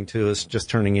just listening to us, just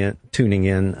tuning in,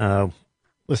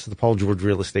 this is the Paul George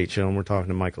Real Estate Show, and we're talking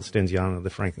to Michael Stinziano, the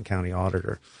Franklin County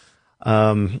Auditor.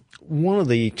 One of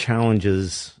the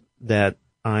challenges that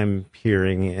I'm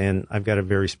hearing, and I've got a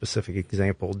very specific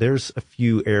example, there's a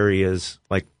few areas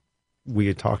like we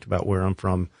had talked about where I'm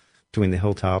from, between the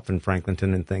Hilltop and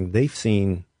Franklinton and thing, they've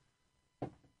seen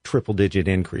triple-digit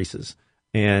increases.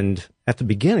 And at the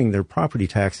beginning, their property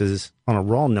taxes on a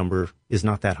raw number is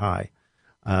not that high.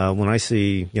 When I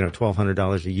see,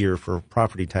 $1,200 a year for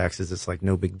property taxes, it's like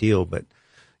no big deal. But,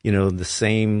 the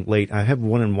same I have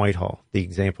one in Whitehall. The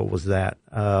example was that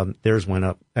theirs went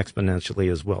up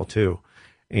exponentially as well, too.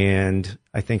 And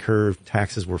I think her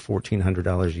taxes were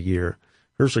 $1,400 a year.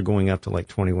 Hers are going up to like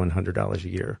 $2,100 a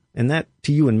year. And that,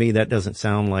 to you and me, that doesn't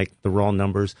sound like the raw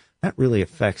numbers. That really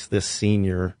affects this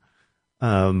senior.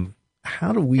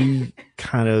 How do we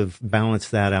kind of balance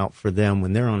that out for them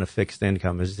when they're on a fixed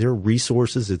income? Is there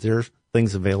resources? Is there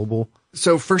things available?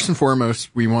 So first and foremost,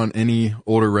 we want any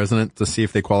older resident to see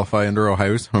if they qualify under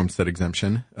Ohio's homestead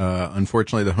exemption.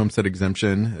 Unfortunately, the homestead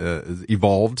exemption has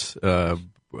evolved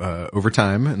over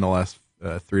time in the last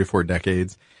 3 or 4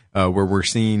 decades, where we're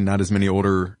seeing not as many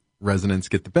older residents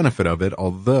get the benefit of it,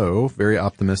 although very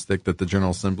optimistic that the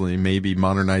General Assembly may be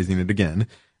modernizing it again,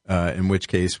 in which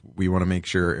case we want to make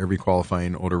sure every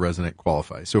qualifying older resident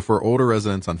qualifies. So for older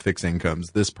residents on fixed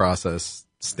incomes, this process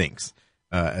stinks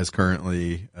as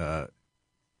currently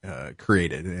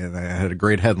created. And I had a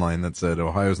great headline that said,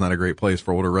 Ohio's not a great place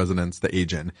for older residents to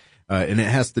age in. And it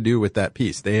has to do with that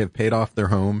piece. They have paid off their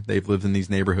home. They've lived in these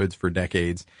neighborhoods for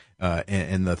decades.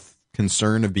 And the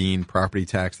concern of being property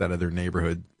taxed out of their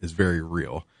neighborhood is very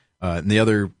real. And the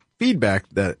other feedback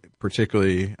that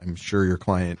particularly I'm sure your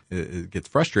client gets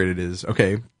frustrated is,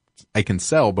 okay, I can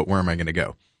sell, but where am I going to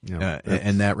go?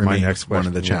 And that remains one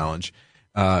of the challenge.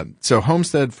 So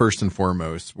homestead, first and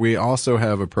foremost. We also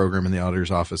have a program in the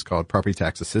auditor's office called Property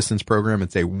Tax Assistance Program.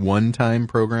 It's a one-time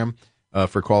program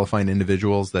for qualifying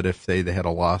individuals that if they had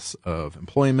a loss of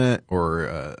employment or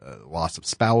a loss of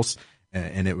spouse,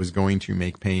 and it was going to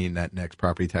make paying that next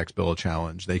property tax bill a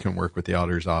challenge, they can work with the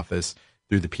auditor's office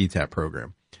through the PTAP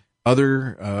program.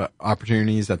 Other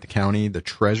opportunities at the county, the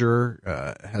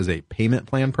treasurer has a payment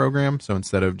plan program. So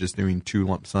instead of just doing 2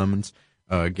 lump sums,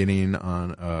 getting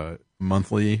on a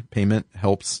monthly payment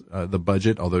helps the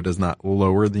budget, although it does not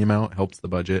lower the amount, helps the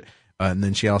budget. And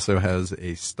then she also has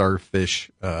a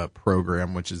starfish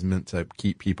program, which is meant to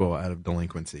keep people out of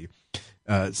delinquency.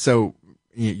 So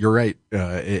you're right.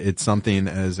 It's something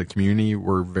as a community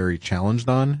we're very challenged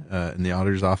on. In the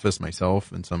auditor's office,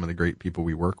 myself and some of the great people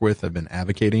we work with have been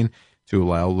advocating to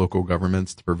allow local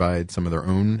governments to provide some of their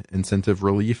own incentive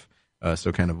relief.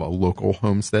 So kind of a local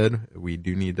homestead. We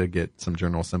do need to get some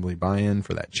General Assembly buy-in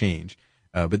for that change.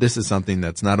 But this is something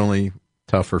that's not only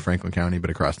tough for Franklin County, but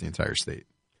across the entire state.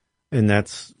 And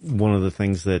that's one of the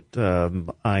things that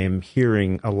I am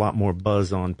hearing a lot more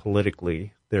buzz on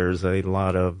politically. There's a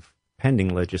lot of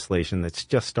pending legislation that's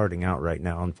just starting out right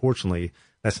now. Unfortunately,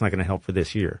 that's not going to help for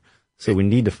this year. So we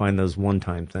need to find those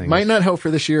one-time things. Might not help for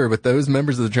this year, but those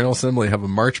members of the General Assembly have a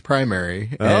March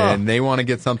primary, and they want to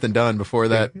get something done before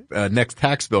that next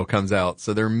tax bill comes out.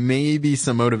 So there may be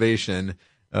some motivation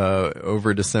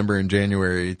over December and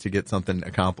January to get something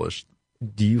accomplished.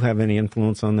 Do you have any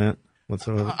influence on that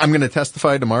whatsoever? I'm going to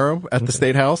testify tomorrow at the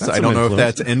State House. I don't know if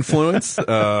that's influence.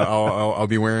 I'll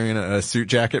be wearing a suit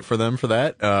jacket for them for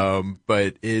that.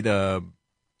 But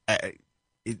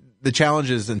the challenge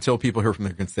is until people hear from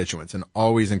their constituents, and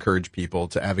always encourage people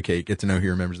to advocate, get to know who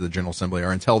your members of the General Assembly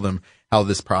are, and tell them how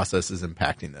this process is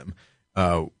impacting them.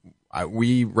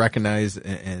 We recognize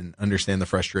and understand the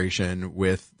frustration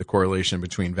with the correlation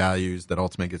between values that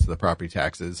ultimately gets to the property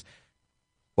taxes,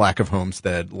 lack of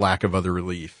homestead, lack of other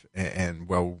relief. And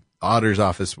while the auditor's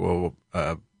office will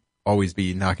always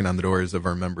be knocking on the doors of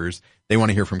our members, they want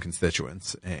to hear from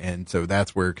constituents. And so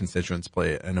that's where constituents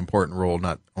play an important role,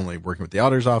 not only working with the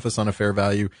auditor's office on a fair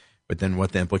value, but then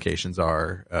what the implications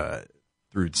are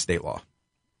through state law.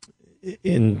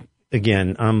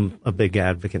 Again, I'm a big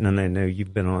advocate, and I know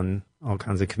you've been on all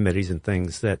kinds of committees and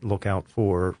things that look out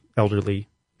for elderly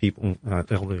people.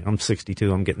 Elderly. I'm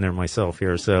 62. I'm getting there myself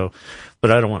here.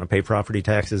 But I don't want to pay property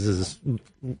taxes as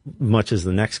much as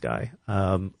the next guy.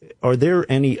 Are there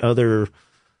any other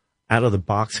out of the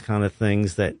box kind of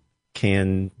things that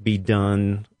can be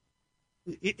done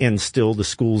and still the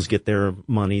schools get their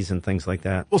monies and things like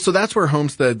that? Well, so that's where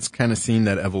Homestead's kind of seen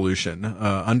that evolution.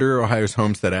 Under Ohio's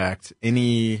Homestead Act,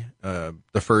 any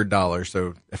deferred dollar,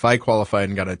 so if I qualified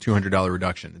and got a $200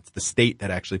 reduction, it's the state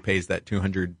that actually pays that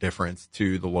 $200 difference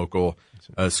to the local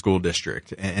school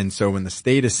district. And so when the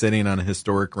state is sitting on a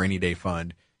historic rainy day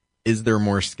fund, is there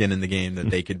more skin in the game that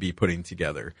they could be putting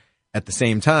together? At the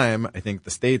same time, I think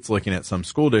the state's looking at some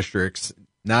school districts.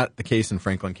 Not the case in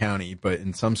Franklin County, but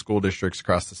in some school districts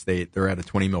across the state, they're at a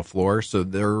 20 mil floor. So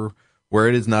where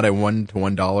it is not a $1 to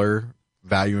 $1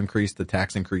 value increase, the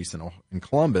tax increase in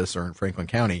Columbus or in Franklin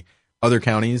County, other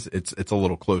counties, it's a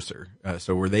little closer.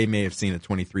 So where they may have seen a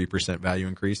 23% value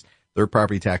increase, their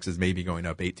property taxes may be going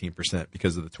up 18%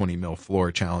 because of the 20 mil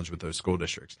floor challenge with those school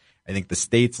districts. I think the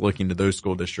state's looking to those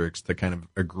school districts to kind of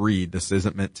agree this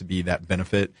isn't meant to be that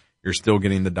benefit. You're still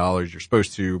getting the dollars you're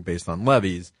supposed to based on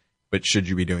levies. But should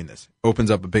you be doing this? Opens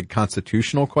up a big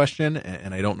constitutional question,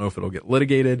 and I don't know if it'll get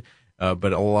litigated,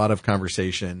 but a lot of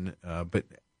conversation. But,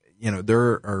 there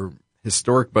are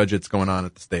historic budgets going on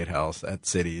at the State House, at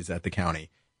cities, at the county.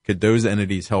 Could those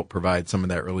entities help provide some of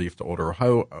that relief to older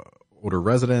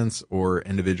residents or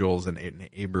individuals in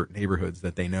neighborhoods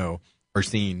that they know are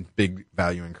seeing big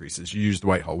value increases? You used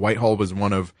Whitehall. Whitehall was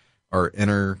one of our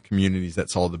inner communities that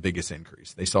saw the biggest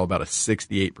increase. They saw about a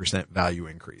 68% value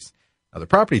increase. Now, the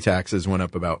property taxes went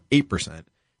up about 8%,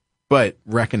 but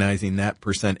recognizing that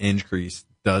percent increase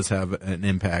does have an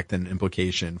impact and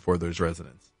implication for those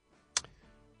residents.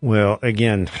 Well,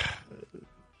 again,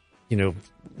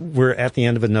 we're at the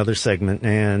end of another segment,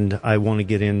 and I want to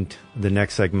get into the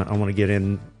next segment. I want to get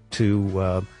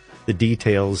into the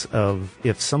details of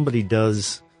if somebody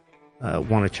does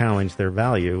want to challenge their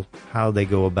value, how they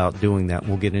go about doing that.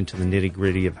 We'll get into the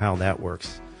nitty-gritty of how that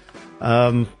works.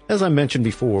 As I mentioned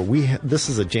before, this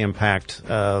is a jam-packed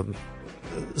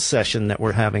session that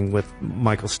we're having with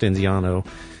Michael Stinziano.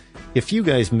 If you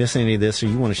guys miss any of this or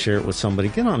you want to share it with somebody,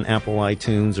 get on Apple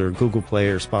iTunes or Google Play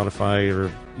or Spotify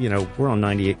or, we're on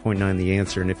 98.9 The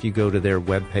Answer. And if you go to their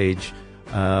webpage,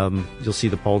 you'll see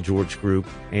the Paul George Group,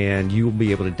 and you'll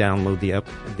be able to download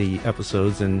the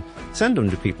episodes and send them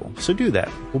to people. So do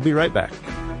that. We'll be right back.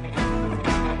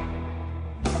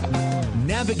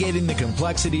 Navigating the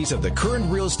complexities of the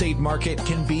current real estate market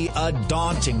can be a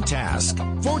daunting task.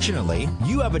 Fortunately,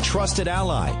 you have a trusted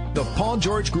ally, the Paul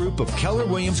George Group of Keller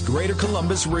Williams Greater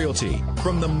Columbus Realty.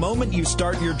 From the moment you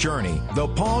start your journey, the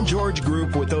Paul George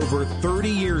Group with over 30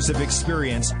 years of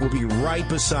experience will be right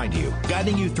beside you,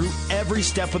 guiding you through every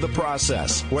step of the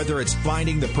process. Whether it's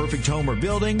finding the perfect home or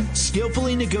building,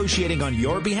 skillfully negotiating on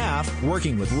your behalf,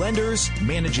 working with lenders,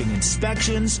 managing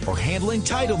inspections, or handling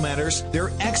title matters, their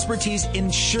expertise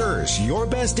ensures your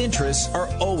best interests are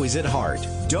always at heart.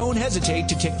 Don't hesitate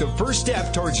to take the first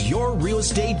step towards your real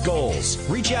estate goals.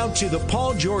 Reach out to the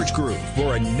Paul George Group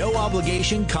for a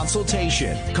no-obligation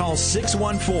consultation. Call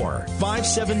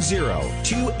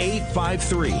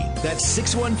 614-570-2853. That's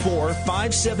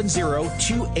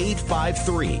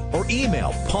 614-570-2853. Or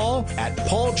email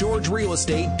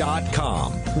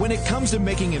paul@paulgeorgerealestate.com. When it comes to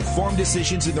making informed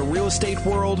decisions in the real estate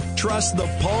world, trust the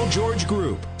Paul George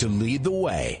Group to lead the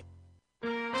way.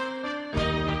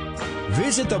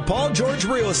 Visit the Paul George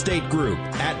Real Estate Group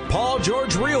at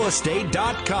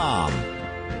paulgeorgerealestate.com.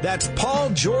 That's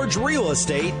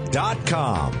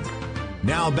paulgeorgerealestate.com.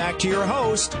 Now back to your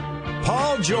host,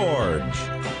 Paul George.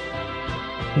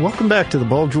 Welcome back to the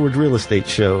Paul George Real Estate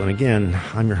Show. And again,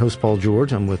 I'm your host, Paul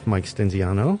George. I'm with Michael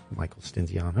Stinziano. Mike,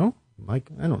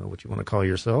 I don't know what you want to call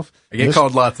yourself. I get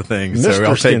called lots of things, so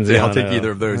I'll take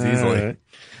either of those easily. Right.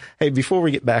 Hey, before we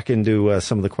get back into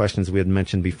some of the questions we had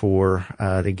mentioned before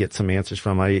to get some answers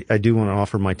from, I do want to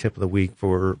offer my tip of the week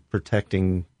for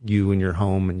protecting you and your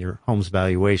home and your home's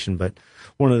valuation. But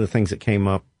one of the things that came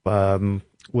up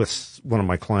with one of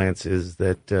my clients is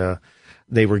that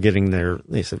they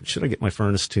said, should I get my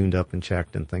furnace tuned up and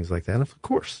checked and things like that? And of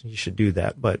course, you should do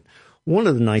that. But one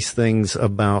of the nice things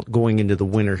about going into the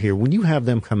winter here, when you have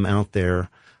them come out there,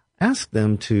 ask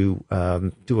them to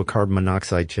do a carbon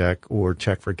monoxide check or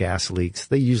check for gas leaks.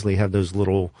 They usually have those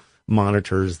little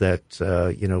monitors that,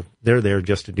 they're there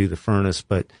just to do the furnace.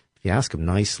 But if you ask them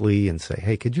nicely and say,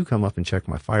 hey, could you come up and check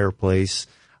my fireplace?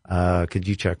 Could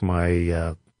you check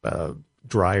my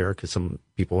dryer? Because some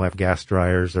people have gas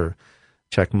dryers, or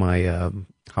check my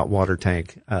hot water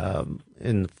tank.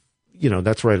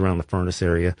 That's right around the furnace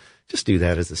area. Just do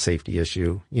that as a safety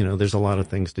issue. There's a lot of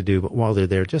things to do, but while they're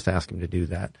there, just ask them to do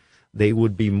that. They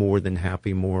would be more than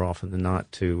happy, more often than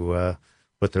not, to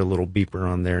put their little beeper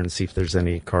on there and see if there's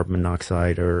any carbon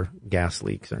monoxide or gas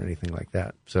leaks or anything like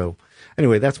that. So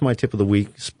anyway, that's my tip of the week,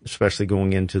 especially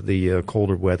going into the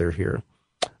colder weather here.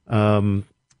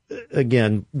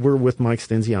 Again, we're with Mike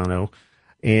Stenziano,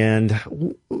 and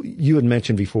you had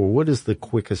mentioned before, what is the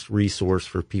quickest resource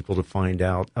for people to find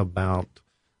out about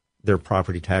their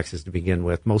property taxes to begin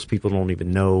with? Most people don't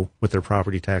even know what their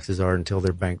property taxes are until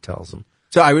their bank tells them.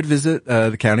 So I would visit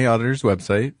the county auditor's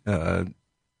website,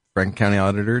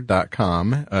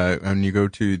 franklincountyauditor.com. When you go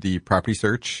to the property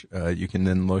search, you can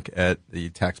then look at the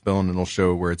tax bill and it'll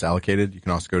show where it's allocated. You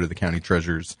can also go to the county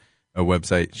treasurer's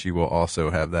website. She will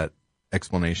also have that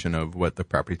explanation of what the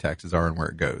property taxes are and where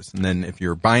it goes. And then if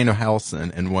you're buying a house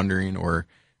and wondering, or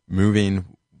moving,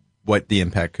 what the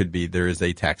impact could be, there is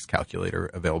a tax calculator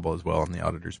available as well on the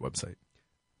auditor's website.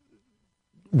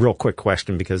 Real quick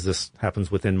question, because this happens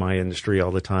within my industry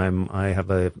all the time. I have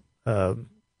a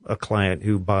client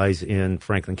who buys in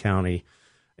Franklin County,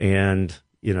 and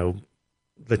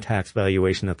the tax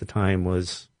valuation at the time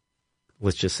was,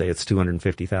 let's just say it's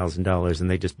 $250,000, and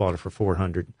they just bought it for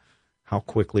 $400,000. How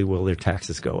quickly will their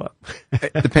taxes go up?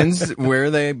 It depends at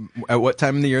what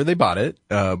time of the year they bought it,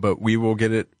 but we will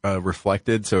get it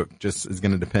reflected. So it just is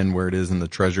going to depend where it is in the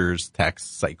treasurer's tax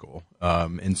cycle.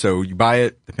 And so you buy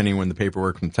it, depending when the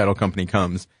paperwork from the title company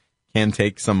comes, can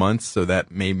take some months. So that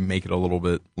may make it a little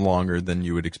bit longer than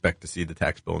you would expect to see the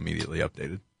tax bill immediately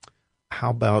updated. How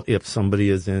about if somebody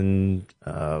is they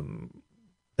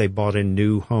bought a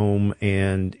new home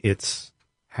and it's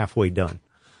halfway done?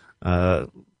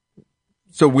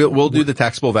 So we'll do the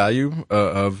taxable value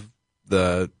of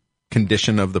the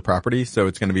condition of the property. So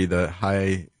it's going to be the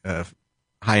high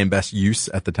and best use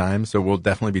at the time. So we'll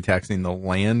definitely be taxing the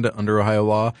land under Ohio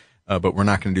law, but we're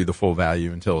not going to do the full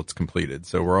value until it's completed.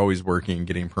 So we're always working,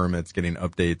 getting permits, getting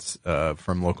updates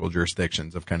from local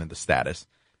jurisdictions of kind of the status.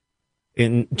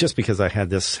 And just because I had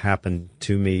this happen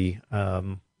to me,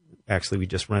 actually we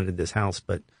just rented this house,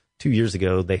 but 2 years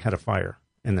ago they had a fire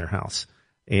in their house.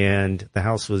 And the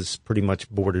house was pretty much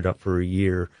boarded up for a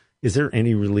year. Is there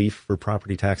any relief for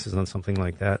property taxes on something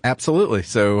like that? Absolutely.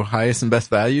 So highest and best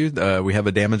value, we have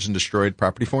a damaged and destroyed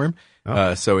property form.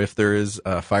 So if there is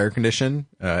a fire condition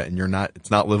and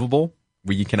it's not livable,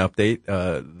 we can update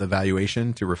the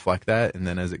valuation to reflect that. And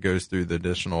then as it goes through the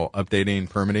additional updating,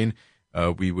 permitting,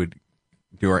 we would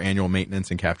do our annual maintenance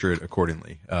and capture it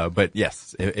accordingly. But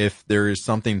yes, if there is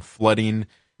something flooding,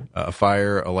 a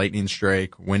fire, a lightning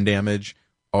strike, wind damage,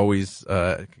 always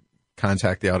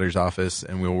contact the auditor's office,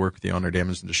 and we'll work with you on our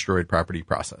damaged and destroyed property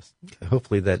process.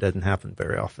 Hopefully that doesn't happen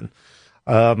very often.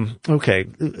 Okay,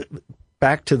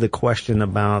 back to the question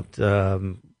about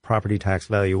property tax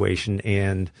valuation.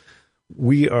 And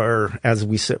we are, as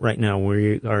we sit right now,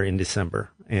 we are in December,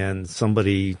 and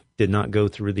somebody did not go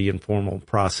through the informal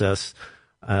process.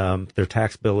 Their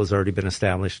tax bill has already been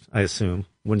established, I assume.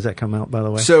 When does that come out, by the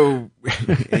way? So,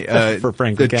 for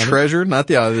Franklin County? Treasurer, not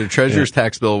the auditor, the treasurer's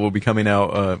tax bill will be coming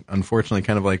out, unfortunately,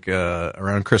 kind of like,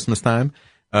 around Christmas time,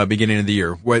 beginning of the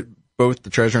year. What both the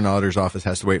treasurer and auditor's office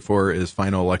has to wait for is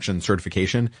final election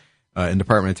certification. And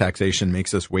Department of Taxation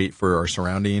makes us wait for our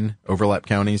surrounding overlap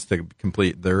counties to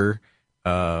complete their,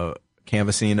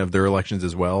 canvassing of their elections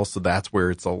as well. So that's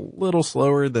where it's a little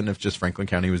slower than if just Franklin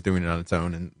County was doing it on its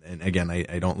own. And again,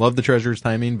 I don't love the treasurer's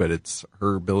timing, but it's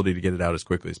her ability to get it out as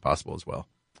quickly as possible as well.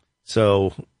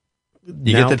 So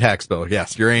you get the tax bill.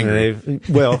 Yes, you're angry.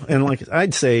 Well, and like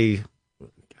I'd say,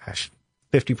 gosh,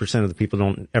 50% of the people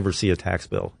don't ever see a tax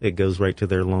bill. It goes right to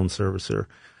their loan servicer.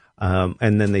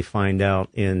 And then they find out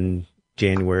in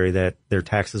January that their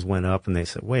taxes went up, and they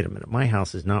said, wait a minute, my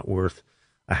house is not worth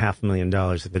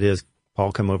 $500,000. If it is,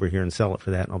 Paul, come over here and sell it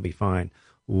for that and I'll be fine.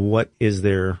 What is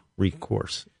their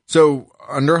recourse? So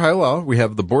under Ohio law, we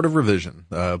have the Board of Revision.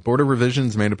 Board of Revision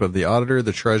is made up of the auditor,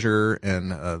 the treasurer,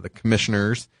 and the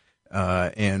commissioners.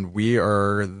 And we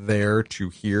are there to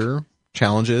hear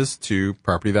challenges to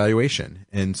property valuation.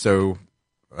 And so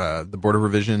the Board of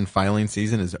Revision filing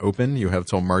season is open. You have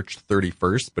till March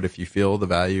 31st. But if you feel the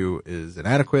value is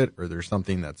inadequate or there's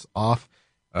something that's off,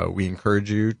 We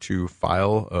encourage you to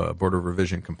file a Board of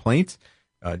Revision complaint.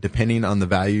 Depending on the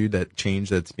value that change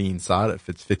that's being sought, if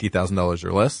it's $50,000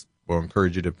 or less, we'll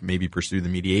encourage you to maybe pursue the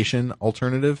mediation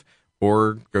alternative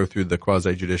or go through the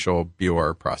quasi-judicial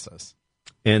BOR process.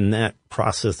 And that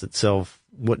process itself,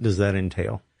 what does that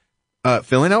entail?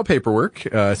 Filling out paperwork.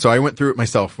 So I went through it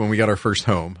myself when we got our first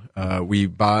home. We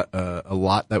bought a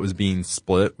lot that was being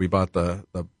split. We bought the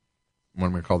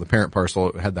what we call the parent parcel.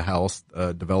 It had the house.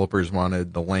 Developers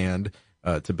wanted the land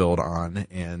to build on,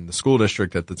 and the school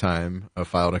district at the time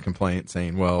filed a complaint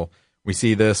saying, well, we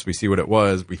see this, we see what it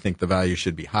was, we think the value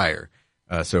should be higher.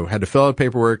 So had to fill out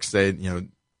paperwork, say,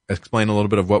 explain a little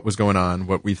bit of what was going on,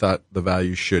 what we thought the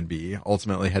value should be.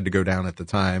 Ultimately had to go down at the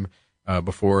time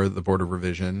before the Board of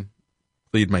Revision,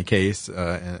 plead my case,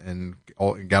 and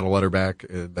got a letter back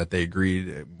that they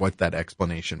agreed what that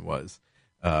explanation was.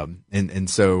 And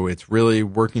so it's really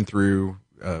working through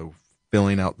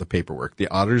filling out the paperwork. The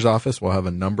auditor's office will have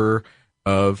a number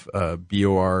of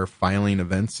BOR filing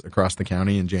events across the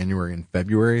county in January and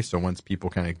February. So once people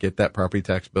kind of get that property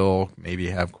tax bill, maybe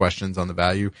have questions on the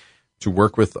value, to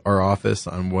work with our office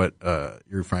on what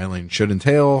your filing should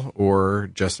entail, or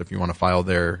just if you want to file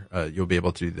there, you'll be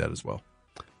able to do that as well.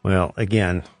 Well,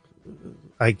 again,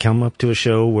 I come up to a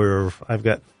show where I've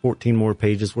got 14 more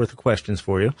pages worth of questions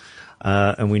for you,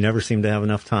 and we never seem to have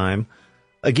enough time.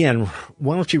 Again,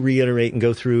 why don't you reiterate and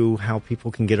go through how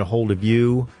people can get a hold of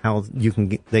you, how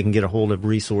they can get a hold of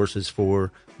resources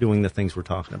for doing the things we're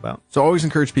talking about. So I always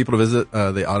encourage people to visit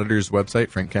the auditor's website,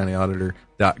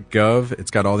 franklincountyauditor.gov. It's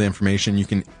got all the information. You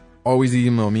can always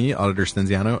email me, Auditor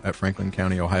Stenziano, at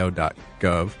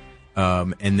franklincountyohio.gov.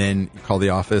 And then call the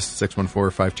office,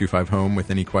 614-525-HOME,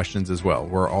 with any questions as well.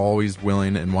 We're always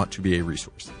willing and want to be a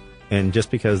resource. And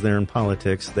just because they're in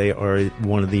politics, they are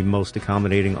one of the most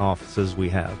accommodating offices we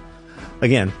have.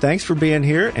 Again, thanks for being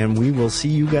here, and we will see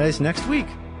you guys next week.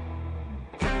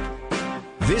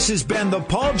 This has been the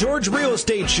Paul George Real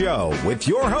Estate Show with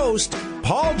your host,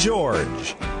 Paul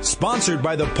George. Sponsored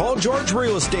by the Paul George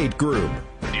Real Estate Group.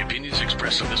 The opinions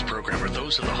expressed on this program are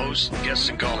those of the hosts, guests,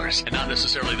 and callers, and not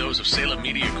necessarily those of Salem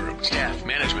Media Group, staff,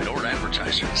 management, or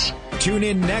advertisers. Tune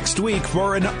in next week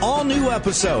for an all-new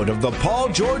episode of the Paul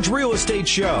George Real Estate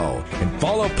Show. And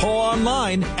follow Paul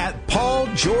online at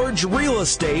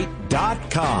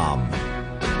paulgeorgerealestate.com.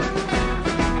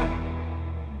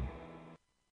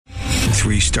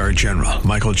 3-star General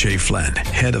Michael J. Flynn,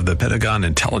 head of the Pentagon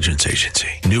Intelligence Agency,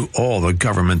 knew all the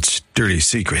government's dirty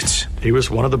secrets. He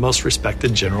was one of the most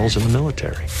respected generals in the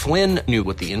military. Flynn knew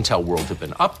what the intel world had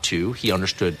been up to. He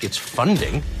understood its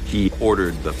funding. He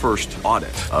ordered the first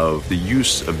audit of the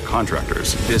use of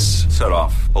contractors. This set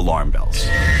off alarm bells.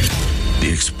 The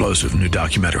explosive new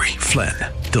documentary, Flynn,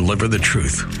 Deliver the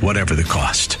Truth, Whatever the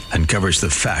Cost, uncovers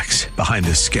the facts behind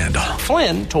this scandal.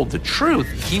 Flynn told the truth.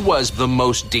 He was the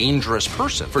most dangerous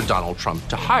person for Donald Trump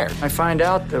to hire. I find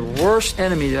out the worst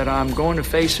enemy that I'm going to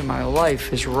face in my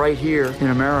life is right here in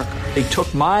America. They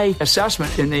took my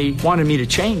assessment and they wanted me to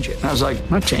change it. And I was like, I'm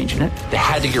not changing it. They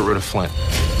had to get rid of Flynn.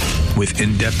 With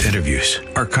in-depth interviews,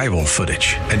 archival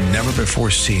footage, and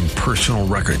never-before-seen personal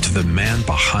records of the man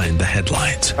behind the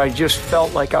headlines. I just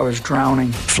felt like I was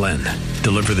drowning. Flynn,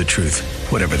 Deliver the Truth,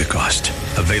 Whatever the Cost.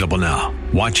 Available now.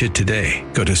 Watch it today.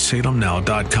 Go to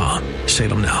salemnow.com.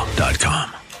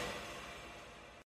 salemnow.com.